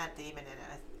sure it had Matt Damon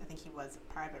in it. I think he was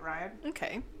Private Ryan.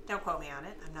 Okay. Don't quote me on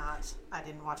it. I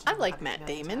didn't watch it. I like Matt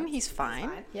Damon. He's fine.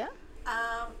 Yeah.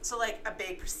 So like a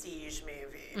big prestige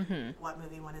movie. Mm-hmm. What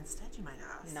movie won instead, you might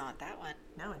ask? Not that one.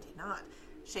 No, indeed not.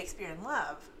 Shakespeare in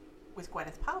Love with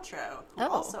Gwyneth Paltrow, who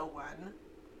also won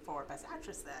for Best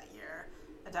Actress that year.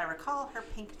 And I recall her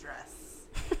pink dress.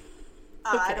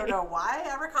 I don't know why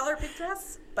I recall her pink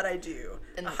dress, but I do.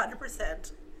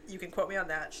 100%. You can quote me on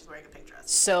that. She's wearing a pink dress.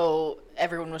 So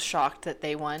everyone was shocked that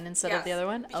they won instead of the other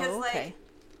one? Because, like,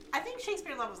 I think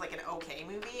Shakespeare in Love was, like, an okay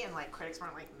movie, and, like, critics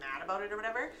weren't, like, mad about it or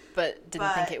whatever. But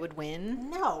didn't think it would win?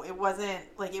 No, it wasn't.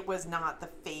 Like, it was not the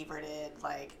favorited,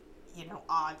 like,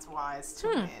 odds-wise to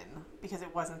win. Because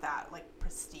it wasn't that, like,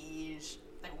 prestige,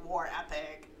 like, war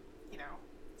epic,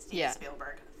 Steven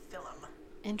Spielberg film.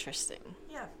 Interesting.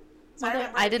 Yeah. So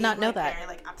I did not know that. Very,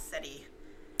 like, upsetty.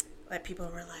 Like, people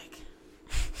were like...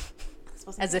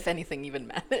 As if anything even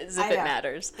matters. As if it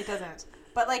matters. It doesn't.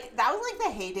 But, like, that was, like,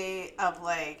 the heyday of,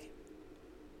 like,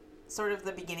 sort of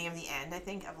the beginning of the end, I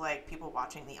think, of, like, people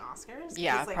watching the Oscars.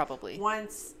 Yeah, because, like, probably.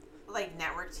 Once, like,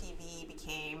 network TV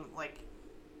became, like,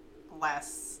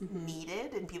 less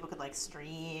needed and people could, like,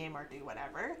 stream or do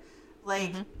whatever,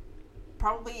 like,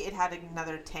 probably it had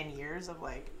another 10 years of,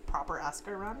 like, proper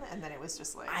Oscar run, and then it was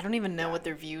just like... I don't even know what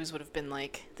their views would have been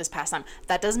like this past time.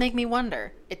 That does make me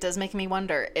wonder. It does make me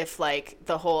wonder if, like,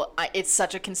 the whole... it's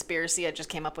such a conspiracy, I just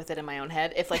came up with it in my own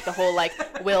head. If, like, the whole, like,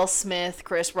 Will Smith,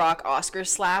 Chris Rock, Oscar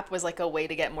slap was, like, a way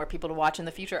to get more people to watch in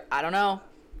the future. I don't know.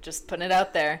 Just putting it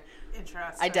out there.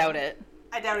 Interesting. I doubt it.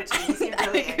 I doubt it too. He seemed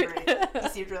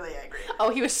really angry. Oh,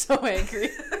 he was so angry.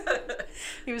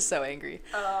 He was so angry.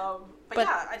 But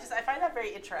yeah, I find that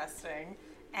very interesting.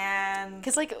 And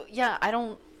because like, yeah,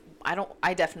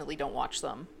 I definitely don't watch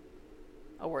them.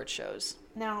 Award shows.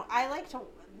 No, I like to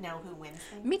know who wins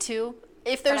things. Me too.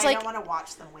 If there's but I like, don't want to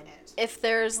watch them win it. If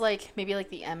there's like maybe like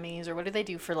the Emmys or what do they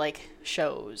do for like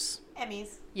shows?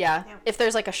 Emmys. Yeah. If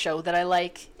there's like a show that I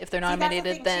like, if they're nominated,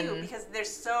 that's the thing too, because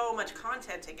there's so much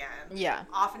content again. Yeah.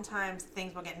 Oftentimes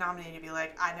things will get nominated and be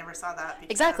like, I never saw that.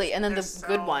 Exactly, and then the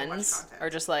good ones are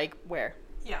just like where.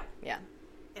 Yeah. Yeah.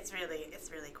 It's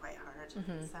really quite hard.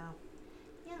 Mm-hmm. So,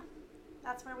 yeah,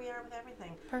 that's where we are with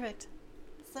everything. Perfect.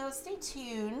 So stay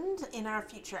tuned in our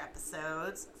future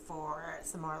episodes for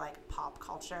some more like pop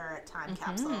culture, time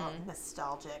capsule,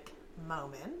 nostalgic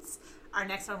moments. Our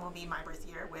next one will be my birth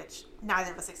year, which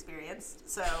neither of us experienced.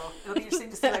 So it'll be interesting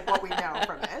to see like what we know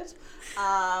from it.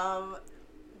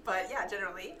 But yeah,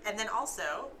 generally. And then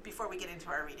also, before we get into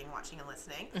our reading, watching, and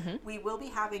listening, we will be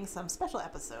having some special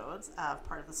episodes of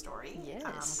Part of the Story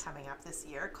coming up this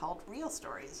year called Real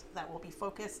Stories that will be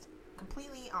focused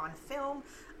completely on film.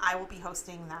 I will be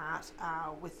hosting that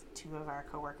with two of our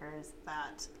coworkers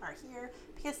that are here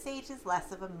because Sage is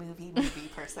less of a movie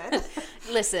person.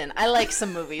 Listen, I like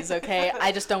some movies, okay?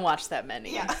 I just don't watch that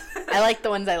many. Yeah. I like the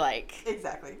ones I like.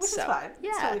 Exactly. Which is fine. Yeah.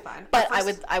 It's totally fine. But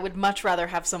I would much rather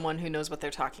have someone who knows what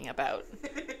they're talking about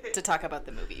to talk about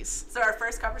the movies. So our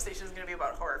first conversation is going to be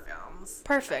about horror films.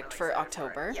 Perfect for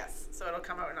October. For yes. So it'll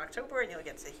come out in October and you'll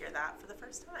get to hear that for the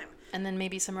first time. And then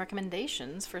maybe some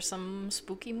recommendations for some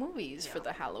spooky movies for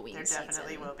the Halloween season. There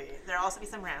definitely will be. There'll also be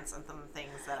some rants on some things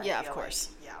that I feel of course.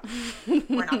 Like,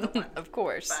 we're not the one. Of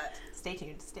course. But stay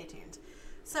tuned.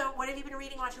 So what have you been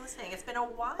reading, watching, listening? It's been a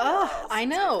while. Oh, I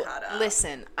know.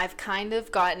 Listen, I've kind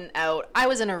of gotten out. I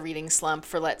was in a reading slump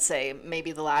for, let's say,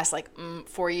 maybe the last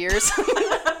 4 years.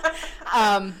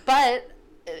 But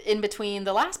in between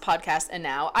the last podcast and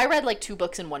now, I read 2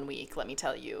 books in 1 week, let me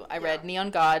tell you. I read Neon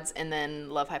Gods and then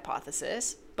Love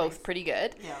Hypothesis, both pretty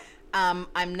good. Yeah.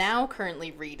 I'm now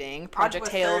currently reading Project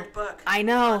Hail. Third book. I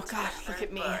know. God, look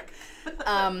at me.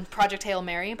 Project Hail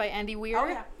Mary by Andy Weir. Oh,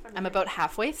 yeah. I'm about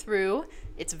halfway through.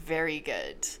 It's very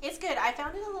good. It's good. I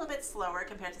found it a little bit slower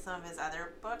compared to some of his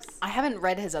other books. I haven't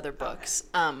read his other books,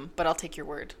 but I'll take your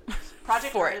word.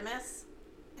 Project Artemis.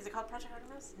 Is it called Project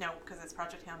Artemis? No, because it's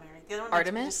Project Hail Mary. The other one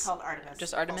Artemis? is just called Artemis.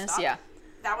 Just Artemis, yeah.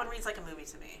 That one reads like a movie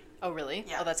to me. Oh, really?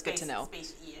 Yeah. Oh, that's good to know.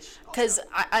 Space-ish. Because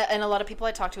and a lot of people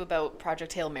I talk to about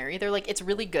Project Hail Mary, they're like, it's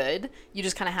really good. You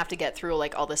just kind of have to get through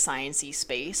all the science-y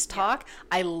space talk.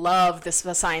 Yeah. I love the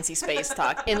science-y space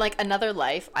talk. In another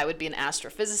life, I would be an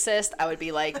astrophysicist. I would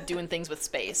be doing things with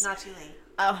space. It's not too late.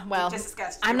 Oh, well,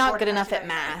 I'm not good enough at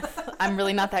math. I'm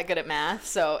really not that good at math,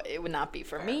 so it would not be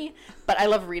for me. But I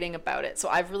love reading about it, so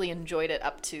I've really enjoyed it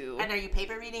up to... And are you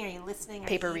paper reading? Are you listening?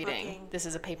 Paper reading. This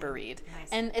is a paper read. Nice.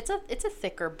 And it's a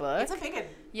thicker book. It's a big one.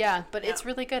 Yeah, but it's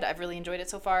really good. I've really enjoyed it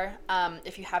so far.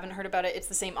 If you haven't heard about it, it's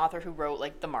the same author who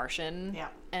wrote, The Martian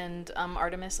and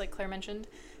Artemis, like Claire mentioned.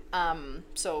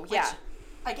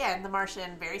 Again, The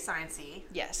Martian, very sciencey.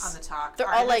 Yes. On the talk. They're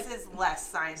Artemis is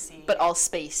less sciencey. But all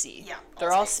spacey. Yeah.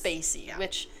 They're all spacey,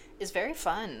 which is very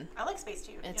fun. I like space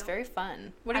too. It's very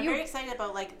fun. I'm very excited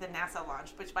about the NASA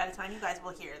launch, which by the time you guys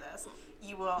will hear this,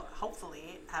 you will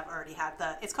hopefully have already had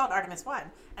it's called Artemis 1,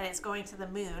 and it's going to the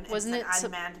moon. Wasn't it an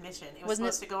unmanned mission? It was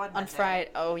supposed to go on Monday. On Friday.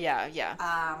 Oh,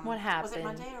 yeah. What happened? Was it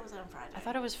Monday or was it on Friday? I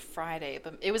thought it was Friday,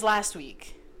 but it was last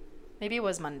week. Maybe it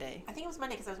was Monday. I think it was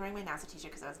Monday because I was wearing my NASA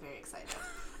t-shirt because I was very excited.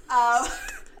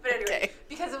 But anyway,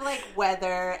 because of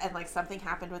weather and something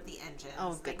happened with the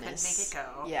engines, they couldn't make it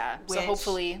go. Yeah. So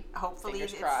hopefully,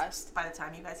 fingers crossed. By the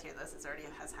time you guys hear this, it already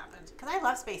has happened. Because I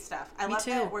love space stuff. I love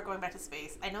that we're going back to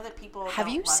space. I know that people have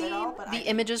don't you love seen it all, but the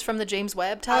images from the James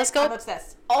Webb Telescope? I'm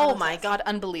obsessed. Oh my God,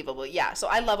 unbelievable! Yeah. So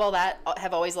I love all that.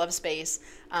 Have always loved space.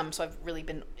 So I've really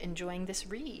been enjoying this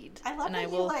read. I love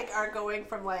that you are going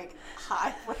from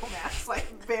high romance,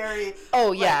 very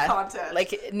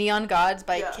content. Neon Gods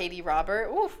by Katie Robert.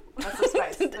 Oof. That's some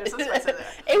spice. There's some spice in there.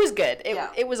 It was good.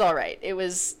 It was all right.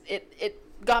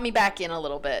 It got me back in a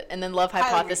little bit, and then Love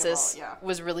Hypothesis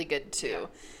was really good too.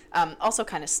 Yeah. Also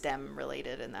kind of STEM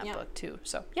related in that book too.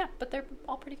 So but they're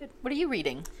all pretty good. What are you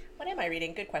reading? What am I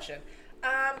reading? Good question.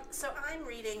 So I'm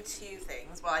reading 2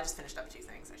 things. Well, I just finished up 2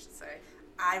 things, I should say.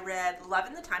 I read Love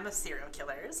in the Time of Serial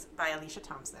Killers by Alicia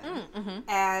Thompson.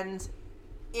 And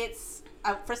it's,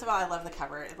 first of all, I love the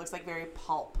cover. It looks like very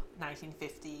pulp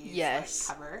 1950s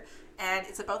cover. And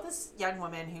it's about this young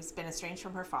woman who's been estranged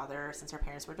from her father since her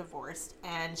parents were divorced.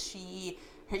 And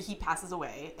he passes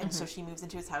away, and so she moves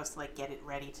into his house to like get it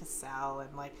ready to sell,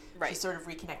 and like she's sort of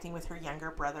reconnecting with her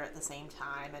younger brother at the same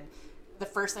time. And the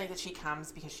first night that she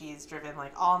comes, because she's driven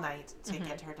like all night to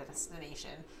get to her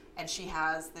destination, and she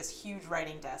has this huge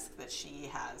writing desk that she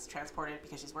has transported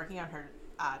because she's working on her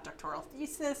doctoral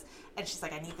thesis, and she's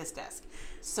like, I need this desk.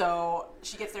 So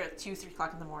she gets there at 2-3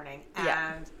 o'clock in the morning,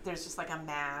 and there's just like a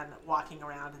man walking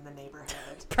around in the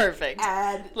neighborhood. Perfect.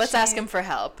 And let's ask him for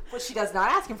help. Well, she does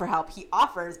not ask him for help. He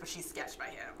offers, but she's sketched by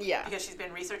him. Yeah. Because she's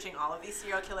been researching all of these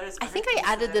serial killers. I think I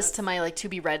added this to my like to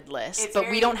be read list, but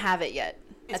we don't have it yet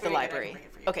at the library.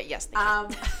 Okay, yes,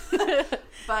 thank you.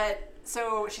 But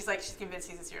so she's like, she's convinced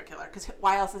he's a serial killer, because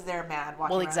why else is there a man walking around?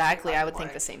 Well, exactly. I would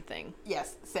think the same thing.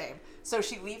 Yes, same. So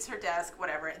she leaves her desk,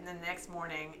 whatever, and then the next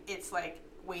morning it's like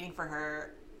waiting for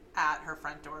her at her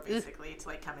front door, basically, to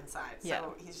like come inside.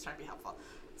 So he's just trying to be helpful.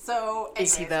 So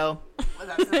anyways, is he though? Well,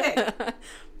 that's the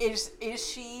thing. Is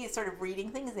she sort of reading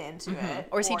things into it,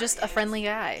 or is he just a friendly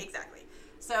guy? Exactly.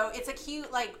 So it's a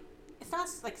cute, like, it's not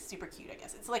like super cute, I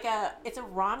guess. It's like it's a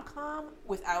rom-com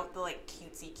without the like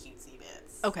cutesy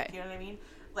bits. Okay. You know what I mean?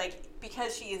 Like,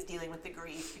 because she is dealing with the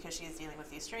grief, because she is dealing with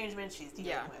the estrangement, she's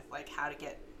dealing with like how to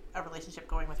get a relationship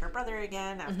going with her brother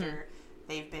again after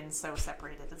they've been so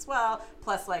separated as well.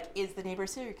 Plus, like, is the neighbor a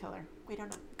serial killer? We don't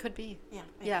know. Could be. Yeah.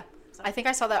 Maybe. Yeah. So. I think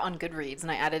I saw that on Goodreads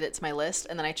and I added it to my list,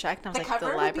 and then I checked and I was like, the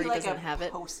library like doesn't have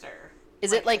it. Poster.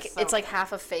 Is it like it's like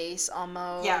half a face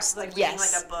almost? Yeah, like reading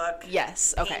like a book.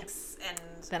 Yes. Okay. And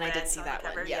then I did see that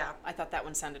one. Yeah. I thought that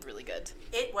one sounded really good.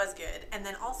 It was good. And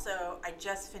then also, I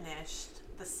just finished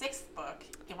the 6th book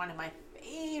in one of my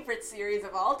favorite series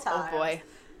of all time. Oh boy.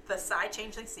 The Psy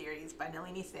Changeling series by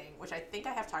Nalini Singh, which I think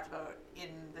I have talked about in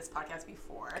this podcast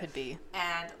before. Could be.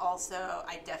 And also,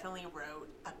 I definitely wrote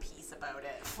a piece about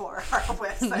it for our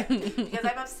website because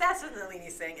I'm obsessed with Nalini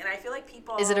Singh, and I feel like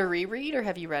people... Is it a reread, or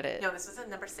have you read it? No, this was in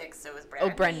number 6, so it was brand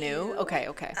new. Oh, brand new? Okay.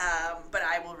 But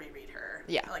I will reread her.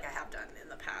 Yeah. Like I have done in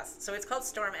the past. So it's called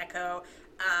Storm Echo,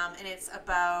 and it's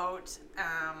about...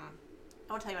 I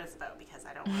won't tell you what it's about because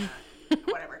I don't want to...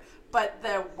 whatever. But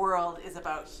the world is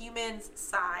about humans,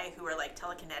 Psy, who are like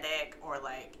telekinetic or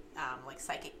like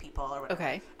psychic people or whatever.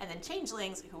 Okay. And then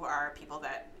changelings, who are people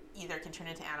that either can turn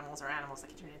into animals or animals that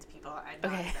can turn into people. I'm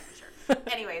not exactly sure.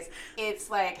 Anyways, it's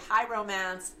like high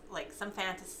romance, like some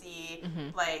fantasy,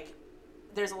 like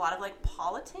there's a lot of like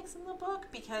politics in the book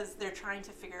because they're trying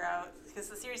to figure out, because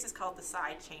the series is called the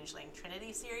Psy Changeling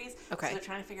Trinity series. Okay. So they're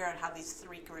trying to figure out how these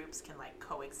 3 groups can like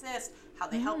coexist, how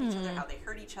they help each other, how they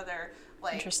hurt each other,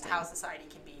 like how society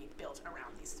can be built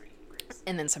around these 3 groups.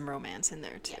 And then some romance in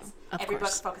there too. Yes. Of Every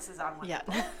course. book focuses on one. Yeah.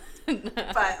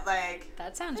 But like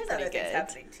that sounds there's pretty other things good.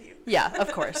 happening too. Yeah,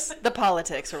 of course. The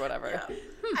politics or whatever. Yeah.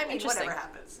 I mean, whatever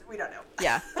happens, we don't know.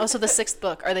 Yeah. Oh, so the 6th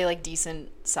book, are they like decent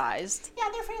sized? Yeah,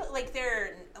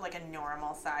 they're like a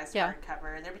normal size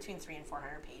hardcover. They're between 300 and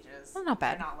 400 pages. Oh, not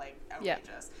bad. They're not like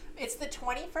outrageous. It's the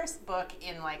 21st book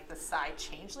in like the Psy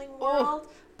Changeling world,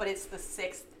 but it's the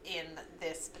 6th in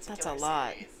this particular series. That's a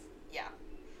lot. Yeah.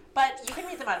 But you can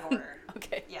read them out of order.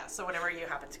 Okay. Yeah, so whatever you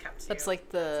happen to come to. That's like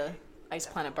the Ice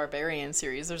Planet Barbarian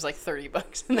series. There's like 30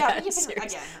 books in that but you can,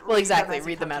 series. again, well, exactly. read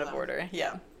Read them out of them. order.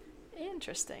 Yeah.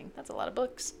 Interesting. That's a lot of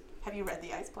books. Have you read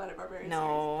the Ice Planet Barbarian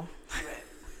No. series? Do it.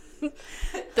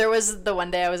 There was the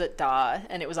one day I was at DAW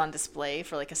and it was on display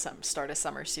for like a start of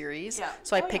summer series. Yeah.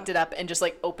 So I picked it up and just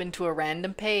like opened to a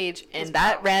random page, and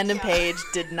that random page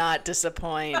did not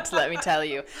disappoint. Let me tell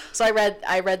you. So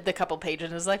I read the couple pages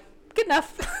and was like, good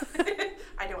enough.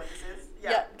 I know what this is.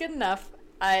 Yeah, good enough.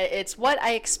 It's what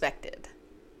I expected.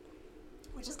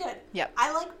 Which is good. Yep.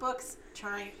 I like books.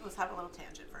 Let's have a little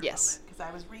tangent for a moment, because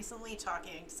I was recently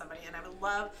talking to somebody, and I would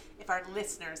love if our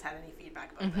listeners had any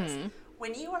feedback about this.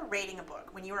 When you are rating a book,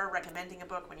 when you are recommending a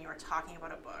book, when you are talking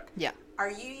about a book,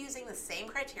 are you using the same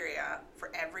criteria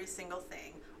for every single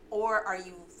thing, or are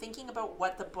you thinking about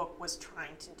what the book was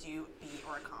trying to do, be,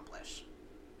 or accomplish,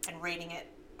 and rating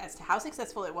it as to how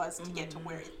successful it was to get to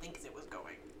where it thinks it was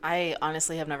going? I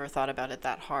honestly have never thought about it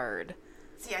that hard.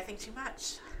 See, I think too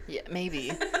much. Yeah,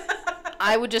 maybe.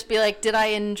 I would just be like, did I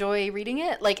enjoy reading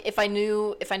it? Like, if I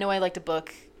know I liked a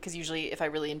book, because usually if I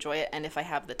really enjoy it and if I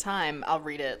have the time, I'll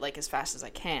read it like as fast as I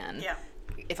can. Yeah.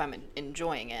 If I'm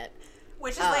enjoying it.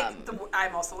 Which is like,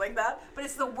 I'm also like that, but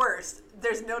it's the worst.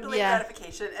 There's no delayed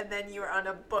gratification, and then you're on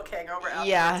a book hangover afterwards.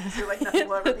 Yeah. You're like, nothing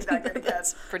will ever be that good again.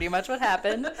 That's pretty much what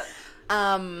happened.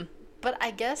 But I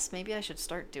guess maybe I should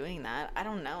start doing that. I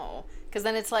don't know. Because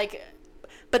then it's like,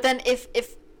 but then if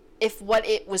what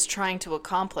it was trying to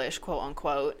accomplish, quote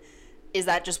unquote, is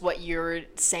that just what you're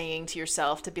saying to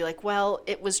yourself to be like, well,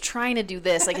 it was trying to do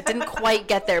this, like it didn't quite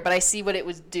get there, but I see what it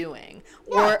was doing.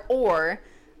 Yeah. Or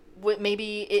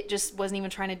maybe it just wasn't even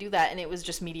trying to do that, and it was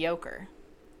just mediocre.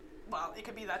 Well, it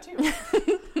could be that too.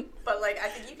 But like, I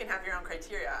think you can have your own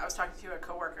criteria. I was talking to a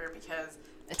coworker because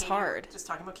it's hard. Just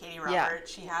talking about Katie Robert. Yeah.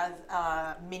 She has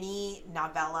a mini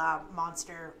novella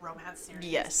monster romance series.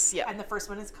 Yes, yeah. And the first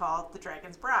one is called The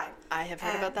Dragon's Bride. I have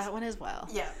heard about that one as well.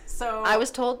 Yeah. So I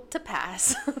was told to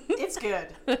pass. It's good.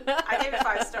 I gave it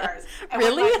 5 stars. And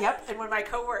really? And when our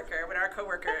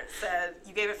coworker said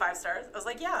you gave it 5 stars, I was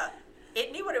like, yeah,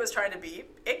 it knew what it was trying to be.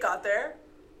 It got there.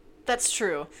 That's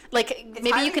true. Like, it's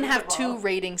maybe you can have readable. 2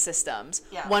 rating systems.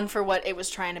 Yeah. One for what it was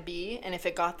trying to be and if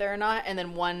it got there or not, and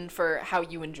then one for how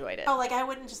you enjoyed it. Oh, like, I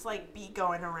wouldn't just, like, be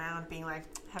going around being like,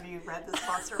 have you read this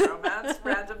monster romance?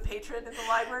 Random patron in the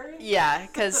library? Yeah,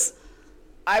 because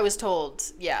I was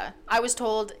told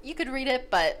you could read it,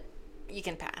 but you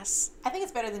can pass. I think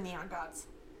it's better than Neon Gods.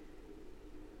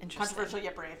 Interesting. Controversial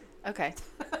yet brave. Okay.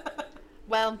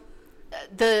 Well,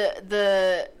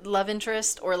 the love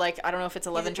interest, or like, I don't know if it's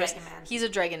a love interest. He's a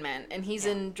dragon man, and he's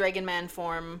in dragon man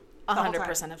form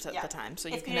 100% of the time. So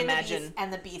you can imagine.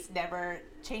 And the beast never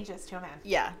changes to a man.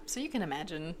 Yeah, so you can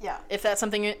imagine. Yeah. If that's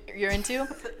something you're into,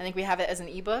 I think we have it as an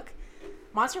ebook.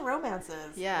 Monster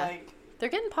romances. Yeah. Like, they're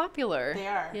getting popular. they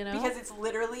are. You know? Because it's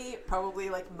literally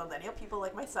probably like millennial people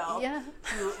like myself Yeah.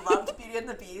 who loved Beauty and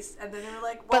the Beast, and then they were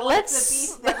like, But well, what if the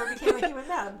beast never became a human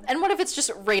man? And what if it's just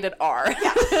rated R?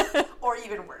 Yeah. Or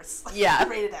even worse. Yeah.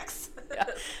 Rated X. Yeah.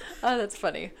 Oh, that's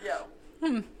funny.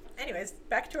 Yeah. Anyways,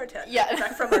 back to our tangent. Yeah.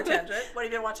 Back from our tangent. What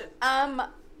have you been watching?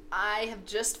 I have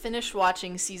just finished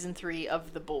watching season 3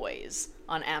 of The Boys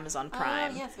on Amazon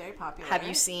Prime. Oh, yes, very popular. Have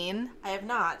you seen? I have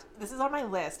not. This is on my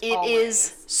list. It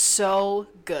is so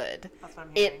good. That's what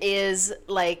I'm hearing. It is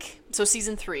like, so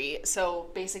season 3, so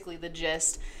basically the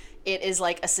gist, it is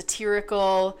like a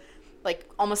satirical, like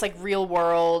almost like real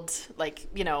world, like,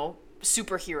 you know,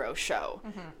 superhero show.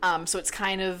 So it's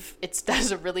kind of, it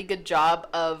does a really good job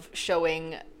of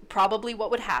showing probably what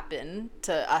would happen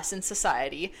to us in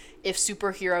society if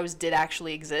superheroes did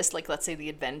actually exist, like let's say the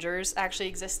Avengers actually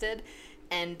existed,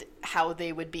 and how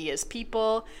they would be as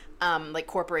people. Like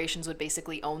corporations would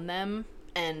basically own them,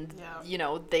 and you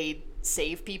know, they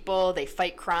save people, they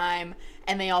fight crime,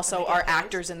 and they also are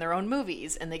actors in their own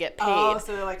movies, and they get paid. Oh,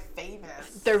 so they're like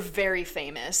famous. They're very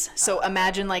famous. So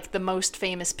imagine like the most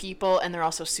famous people, and they're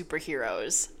also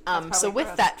superheroes. So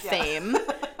with that fame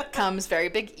comes very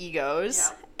big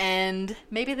egos, and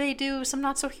maybe they do some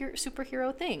not so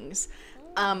superhero things.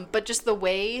 But just the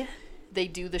way they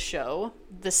do the show,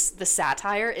 the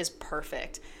satire is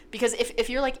perfect. Because if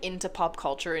you're like into pop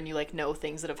culture and you like know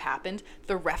things that have happened,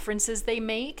 the references they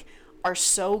make are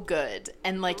so good,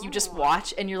 and like you just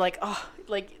watch and you're like, oh,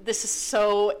 like this is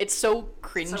so, it's so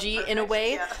cringy so in a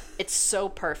way. It's so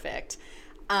perfect.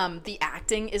 The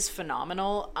acting is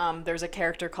phenomenal. There's a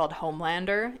character called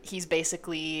Homelander. He's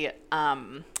basically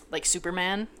like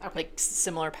Superman, like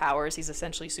similar powers. He's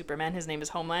essentially Superman. His name is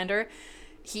Homelander.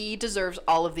 He deserves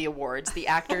all of the awards. The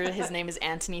actor, his name is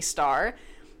Anthony Starr.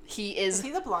 Is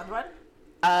he the blonde one?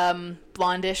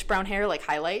 Blondish, brown hair, like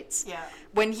highlights. Yeah.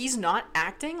 When he's not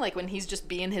acting, like when he's just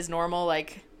being his normal,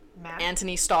 like, Man.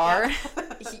 Anthony Starr,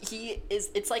 he is,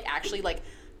 it's like actually like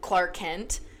Clark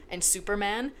Kent and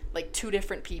Superman, like 2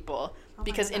 different people.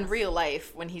 Because in real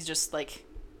life, when he's just like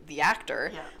the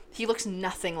actor, he looks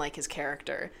nothing like his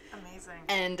character. Amazing.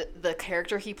 And the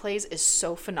character he plays is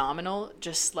so phenomenal.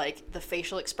 Just like the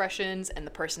facial expressions and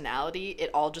the personality, it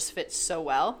all just fits so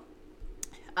well.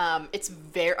 It's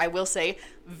I will say,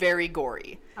 very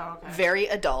gory, very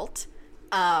adult.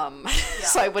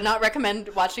 So I would not recommend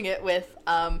watching it with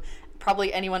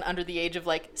probably anyone under the age of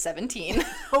like 17.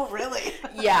 Oh, really?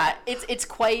 Yeah, it's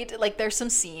quite like, there's some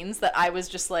scenes that I was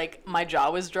just like, my jaw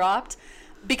was dropped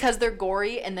because they're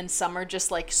gory, and then some are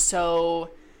just like so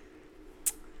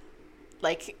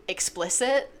like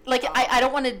explicit. Like I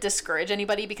don't want to discourage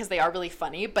anybody because they are really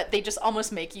funny, but they just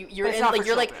almost make you're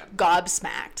like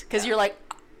gobsmacked because you're like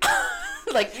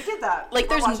like you did that. Like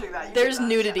there's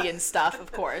nudity and stuff,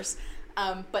 of course.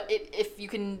 But if you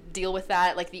can deal with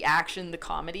that, like the action, the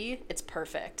comedy, it's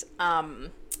perfect.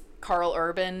 Carl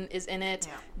Urban is in it.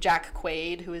 Yeah. Jack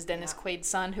Quaid, who is Dennis Quaid's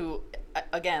son, who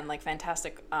again, like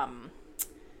fantastic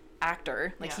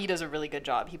actor. Like he does a really good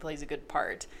job. He plays a good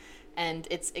part. And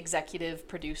it's executive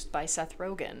produced by Seth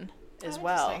Rogen as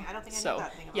well. I don't think I knew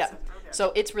that thing about Seth Rogen.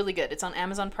 So it's really good. It's on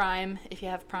Amazon Prime if you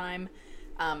have Prime.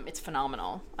 It's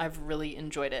phenomenal. I've really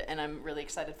enjoyed it, and I'm really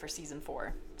excited for season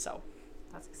 4. So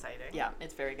That's exciting. Yeah,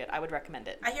 it's very good. I would recommend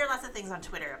it. I hear lots of things on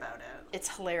Twitter about it.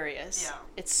 It's hilarious. Yeah.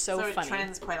 It's so funny. So it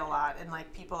trends quite a lot, and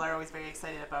like people are always very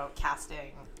excited about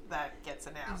casting that gets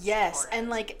announced. Yes, and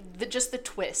like just the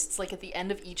twists, like at the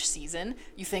end of each season,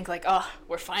 you think like, oh,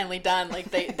 we're finally done.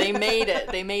 Like they made it.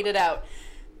 They made it out.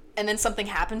 And then something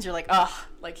happens, you're like, oh,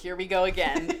 like here we go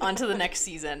again, on to the next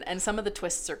season. And some of the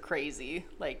twists are crazy.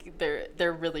 Like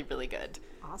they're really, really good.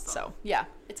 Awesome. So yeah,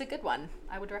 it's a good one.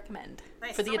 I would recommend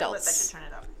nice. for the adults. I should turn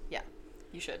it up. Yeah,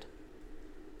 you should.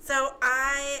 So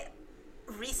I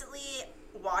recently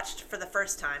watched for the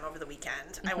first time over the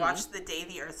weekend. I watched The Day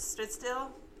the Earth Stood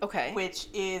Still. Okay. Which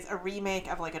is a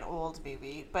remake of like an old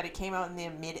movie, but it came out in the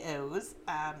mid-O's,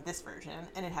 this version,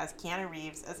 and it has Keanu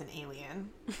Reeves as an alien.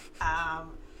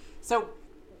 So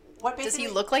what basically... Does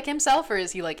he look like himself, or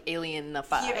is he like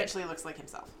alien-ified? He eventually looks like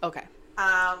himself. Okay.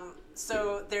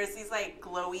 So there's these like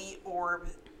glowy orb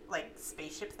like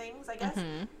spaceship things, I guess,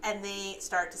 and they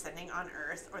start descending on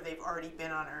Earth, or they've already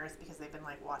been on Earth because they've been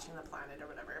like watching the planet or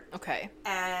whatever. Okay.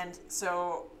 And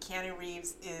so Keanu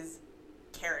Reeves'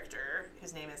 character,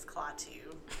 whose name is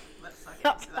Klaatu. Let's not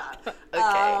get into that.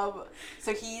 Okay.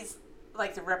 So he's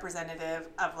like the representative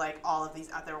of like all of these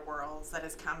other worlds that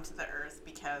has come to the Earth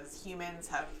because humans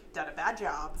have done a bad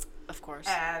job. Of course.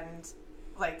 And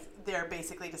like they're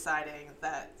basically deciding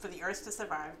that for the Earth to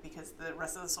survive, because the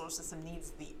rest of the solar system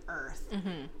needs the Earth,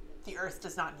 the Earth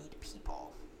does not need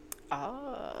people.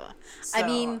 Oh. So, I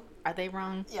mean, are they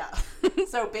wrong? Yeah.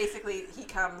 So basically he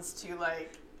comes to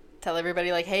like Tell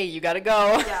everybody like, hey, you gotta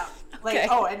go. Yeah. Like Okay.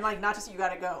 oh, and like not just you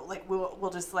gotta go. Like we'll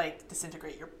just like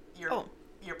disintegrate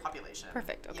your population.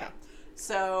 Perfect. Okay. Yeah.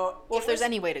 So Well, if there's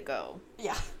any way to go,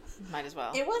 yeah, might as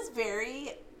well. it was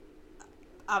very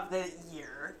of the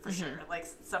year for sure. Like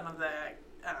some of the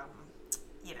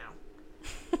you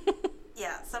know.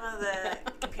 Yeah, some of the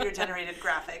computer generated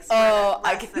graphics were I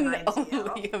less than can ideal.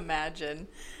 only imagine.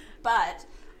 But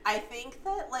I think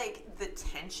that like the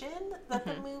tension that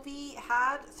the movie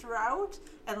had throughout,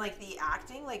 and like the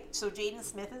acting, like so Jaden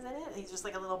Smith is in it. He's just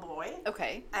like a little boy.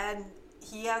 Okay. And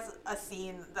he has a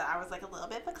scene that I was like a little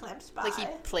bit verklempt by. Like he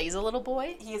plays a little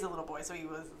boy? He is a little boy, so he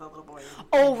was the little boy.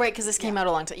 Oh, right, because this came out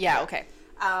a long time. Yeah, okay.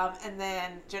 And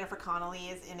then Jennifer Connelly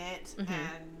is in it,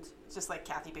 and just like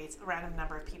Kathy Bates, a random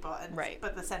number of people. And, Right.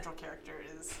 But the central character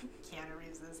is Keanu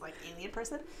Reeves' like alien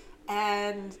person.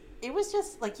 And it was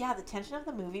just like, yeah, the tension of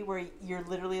the movie where you're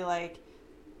literally like,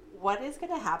 what is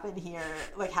going to happen here?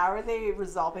 Like, how are they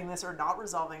resolving this or not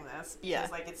resolving this? Because, Yeah.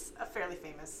 like, it's a fairly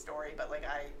famous story, but, like,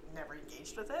 I never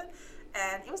engaged with it.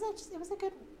 And it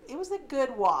was a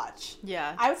good watch.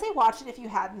 Yeah. I would say watch it if you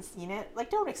hadn't seen it. Like,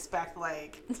 don't expect,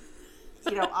 like,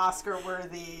 you know,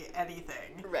 Oscar-worthy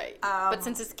anything. Right. But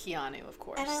since it's Keanu, of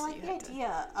course. And I like you the have to-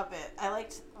 idea of it. I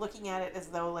liked looking at it as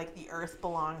though, like, the Earth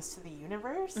belongs to the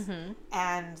universe,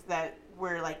 and that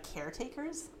we're, like,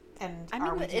 caretakers. And I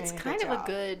are we mean, doing it's a kind good of job?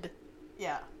 a good.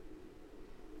 Yeah.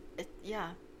 Yeah.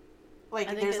 Like,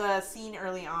 I think there's a scene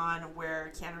early on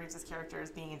where Keanu Reeves' character is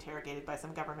being interrogated by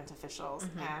some government officials,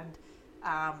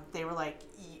 and they were like,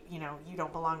 you know, you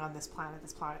don't belong on this planet.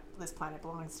 This planet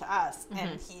belongs to us.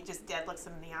 And he just dead looks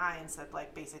him in the eye and said,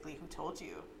 like, basically, who told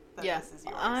you that this is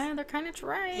yours? They're kind of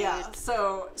right. Yeah.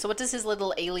 So what does his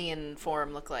little alien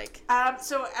form look like?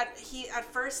 So at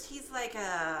first he's like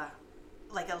a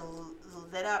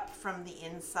lit up from the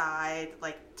inside,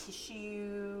 like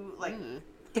tissue, like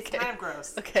it's Okay. kind of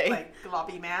gross. Okay. Like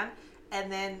globby man,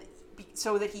 and then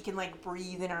so that he can like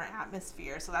breathe in our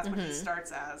atmosphere. So that's what he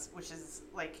starts as, which is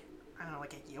like I don't know,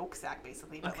 like a yolk sac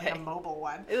basically, but like a mobile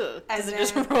one. Ew. And Does it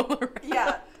just roll around?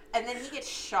 Yeah. And then he gets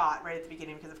shot right at the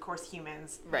beginning because, of course,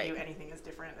 humans Right. view anything as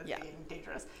different as being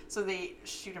dangerous. So they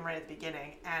shoot him right at the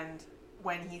beginning. And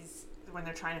when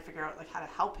they're trying to figure out like how to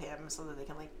help him so that they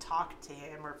can like talk to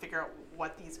him or figure out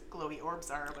what these glowy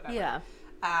orbs are or whatever. Yeah.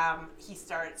 He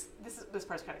starts. This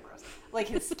part's kind of gross. Like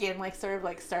his skin like sort of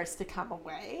like starts to come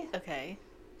away, Okay.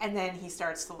 and then he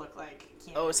starts to look like.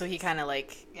 Keanu Oh, so he Reeves. kind of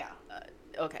like. Yeah.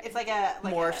 Okay. It's like a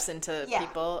morphs into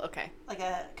people. Okay. like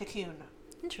a cocoon.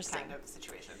 Interesting. Kind of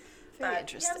situation. Very Yeah,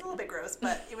 interesting. it was a little bit gross,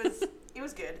 but it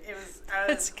was good. It was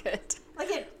That's good.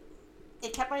 like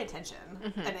it kept my attention,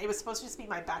 and it was supposed to just be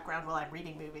my background while I'm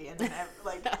reading movie, and then I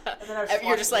was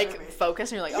You're just watching like the movie.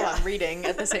 focused, and you're like, oh, Yeah. I'm reading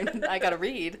at the same. I gotta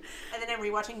read. And then I'm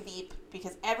rewatching Veep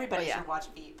because everybody should watch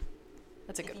Veep.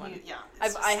 That's a good one. Yeah,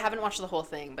 I haven't watched the whole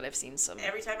thing, but I've seen some.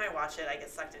 Every time I watch it, I get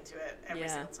sucked into it every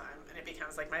single time, and it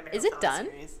becomes like my marathon Is it done?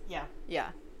 series. Yeah. Yeah.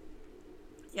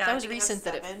 Yeah. That I was think it has recent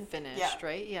that 7. it finished, Yeah.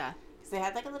 right? Yeah. They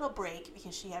had like a little break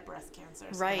because she had breast cancer,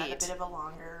 so they Right. had a bit of a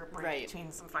longer break Right.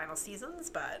 between some final seasons.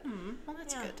 But Well,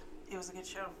 that's yeah, good. it was a good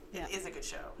show. Yeah. It is a good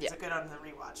show. Yeah. It's a good on the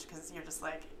rewatch because you're just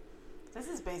like, This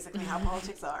is basically how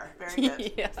politics are. Very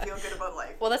good. Yeah. Feel good about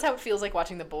life. Well, that's how it feels like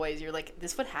watching The Boys. You're like,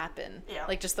 this would happen. Yeah.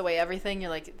 Like, just the way everything, you're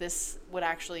like, this would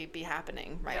actually be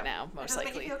happening right now, most It doesn't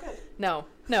likely. make you feel good. No.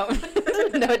 No,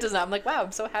 it does not. I'm like, wow,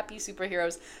 I'm so happy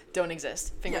superheroes don't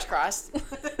exist. Fingers crossed.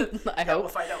 I hope. We'll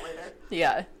find out later.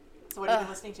 Yeah. So what have you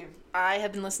been listening to? I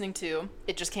have been listening to,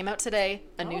 it just came out today,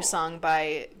 a new song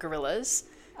by Gorillaz,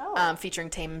 featuring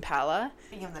Tame Impala.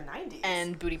 Speaking of the 90s.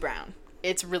 And Booty Brown.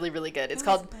 It's really, really good. It's Who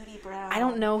called is Booty Brown? I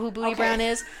don't know who Booty Brown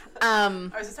is. I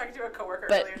was just talking to a coworker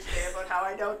earlier today about how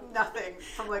I know nothing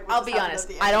from like. I'll be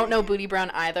honest. I don't know Booty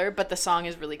Brown either, but the song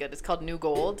is really good. It's called New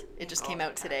Gold. It just came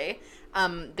out today.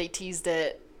 They teased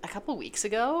it a couple weeks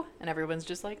ago, and everyone's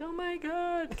just like, "Oh my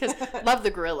god!" Because love the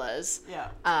Gorillaz. Yeah.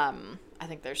 I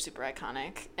think they're super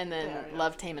iconic, and then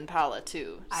love Tame Impala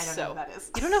too. I don't know who that is.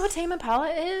 You don't know who Tame Impala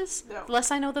is? No. The less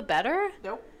I know, the better.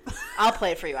 Nope. I'll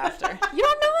play it for you after. You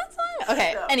don't know that song?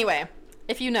 Okay. No. Anyway,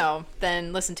 if you know,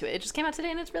 then listen to it. It just came out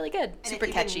today, and it's really good. And Super if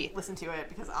you catchy. didn't listen to it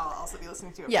because I'll also be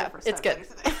listening to it. Yeah, for the it's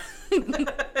first time good.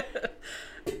 later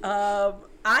today.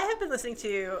 I have been listening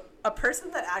to a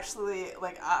person that actually,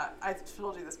 like, I've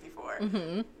told you this before.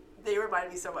 Mm-hmm. They remind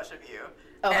me so much of you.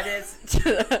 Oh. And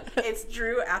it's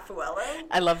Drew Affuello.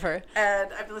 I love her.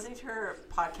 And I've been listening to her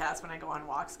podcast when I go on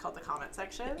walks called The Comment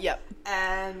Section. Yep.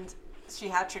 And she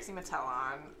had Trixie Mattel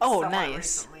on. Oh, nice.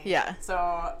 Recently. Yeah. So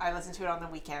I listened to it on the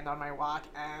weekend on my walk,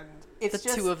 and it's the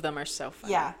two of them are so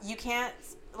funny. Yeah, you can't.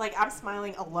 Like, I'm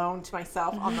smiling alone to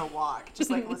myself on the walk,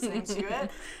 just like listening to it.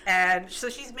 And so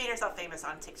she's made herself famous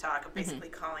on TikTok of basically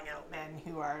calling out men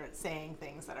who are saying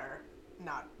things that are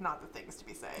not the things to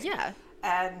be saying. Yeah.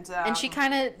 And she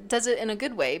kind of does it in a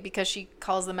good way because she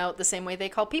calls them out the same way they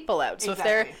call people out. So if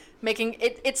they're making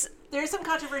it's there's some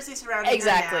controversy surrounding her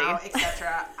now,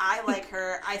 etc. I like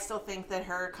her. I still think that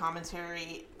her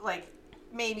commentary, like,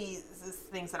 maybe is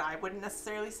things that I wouldn't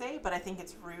necessarily say, but I think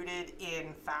it's rooted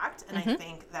in fact, and I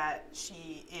think that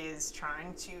she is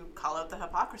trying to call out the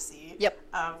hypocrisy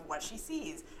of what she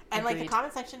sees. And like the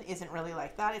comment section isn't really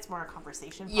like that; it's more a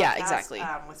conversation podcast, yeah, exactly,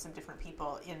 with some different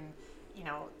people in, you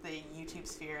know, the YouTube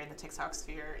sphere, in the TikTok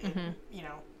sphere, in, you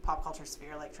know, pop culture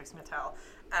sphere, like Trixie Mattel.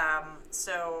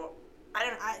 So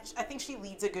I think she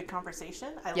leads a good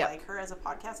conversation. I like her as a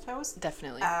podcast host.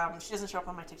 Definitely. She doesn't show up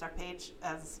on my TikTok page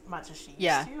as much as she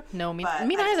used to. No, me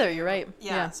neither. You're right.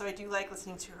 Yeah, so I do like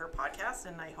listening to her podcast,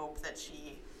 and I hope that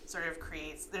she sort of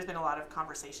creates. There's been a lot of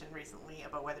conversation recently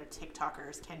about whether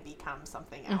TikTokers can become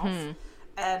something else.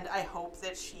 And I hope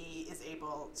that she is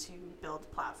able to build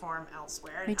platform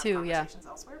elsewhere and have conversations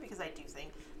elsewhere, because I do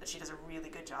think that she does a really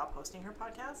good job hosting her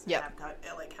podcast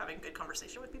and having good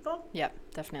conversation with people. Yep,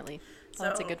 definitely. So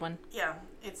that's a good one. Yeah,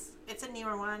 it's a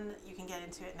newer one. You can get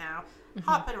into it now.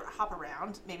 Hop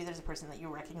around. Maybe there's a person that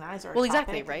you recognize or a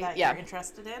topic that you're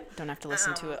interested in. Don't have to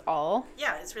listen to it all.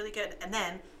 Yeah, it's really good. And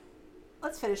then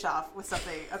let's finish off with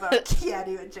something about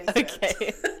Keanu and Jason. Okay.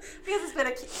 Because it's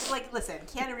been listen,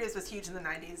 Keanu Reeves was huge in the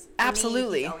 90s.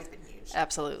 Absolutely. He's always been huge.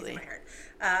 Absolutely. He's in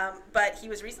my heart. But he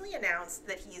was recently announced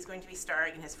that he is going to be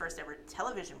starring in his first ever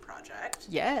television project.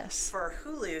 Yes. For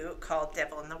Hulu, called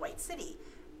Devil in the White City.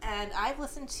 And I've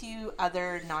listened to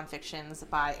other nonfictions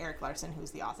by Eric Larson,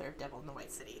 who's the author of Devil in the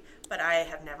White City, but I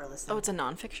have never listened. Oh, it's a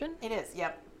nonfiction? It is,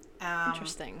 yep.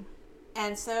 Interesting.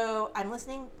 And so I'm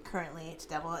listening currently to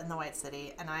Devil in the White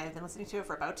City, and I have been listening to it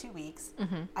for about 2 weeks.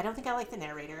 I don't think I like the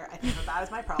narrator. I think that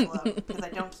is my problem, because I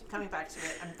don't keep coming back to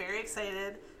it. I'm very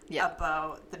excited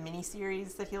about the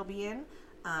miniseries that he'll be in.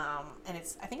 And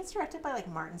I think it's directed by like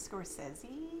Martin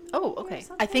Scorsese. Oh, okay.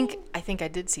 I think I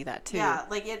did see that too. Yeah,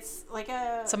 like it's like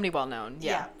somebody well known.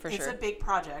 Yeah, for sure. It's a big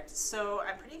project, so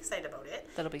I'm pretty excited about it.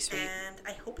 That'll be sweet. And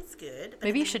I hope it's good.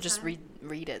 Maybe you should just read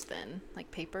it then, like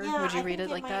paper. Yeah, would you read it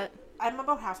like that? I'm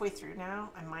about halfway through now.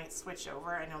 I might switch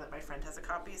over. I know that my friend has a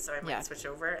copy, so I might switch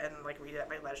over and like read it at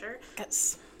my leisure.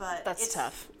 But that's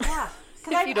tough. Yeah.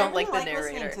 If you don't really like the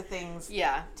narrator. Listening to things,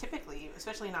 typically,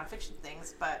 especially nonfiction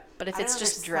things, but if it's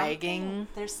just dragging,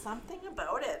 there's something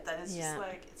about it that is just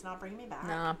like it's not bringing me back.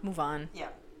 Nah, move on. Yeah.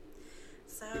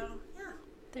 So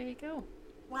there you go.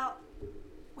 Well,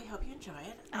 we hope you enjoy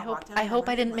it. I hope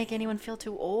I didn't make anyone feel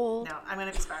too old. No, I'm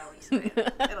gonna be spiraling tonight.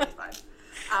 It'll be fine.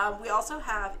 We also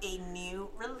have a new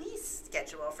release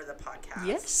schedule for the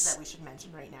podcast that we should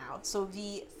mention right now. So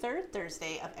the third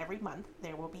Thursday of every month,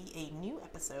 there will be a new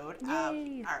episode of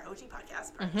our OG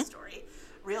podcast, Part of the Story.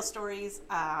 Real Stories,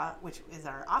 which is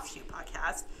our offshoot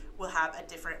podcast, will have a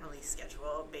different release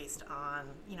schedule based on,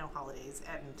 you know, holidays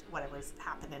and whatever's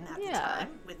happening at the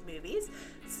time with movies.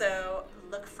 So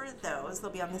look for those.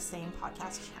 They'll be on the same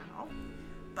podcast channel.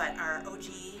 But our OG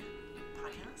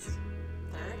podcast,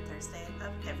 third Thursday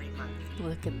of every month.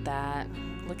 Look at that.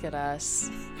 Look at us.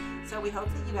 So we hope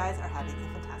that you guys are having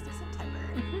a fantastic September.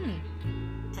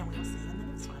 And we will see you in the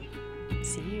next one.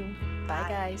 See you. Bye,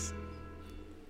 guys.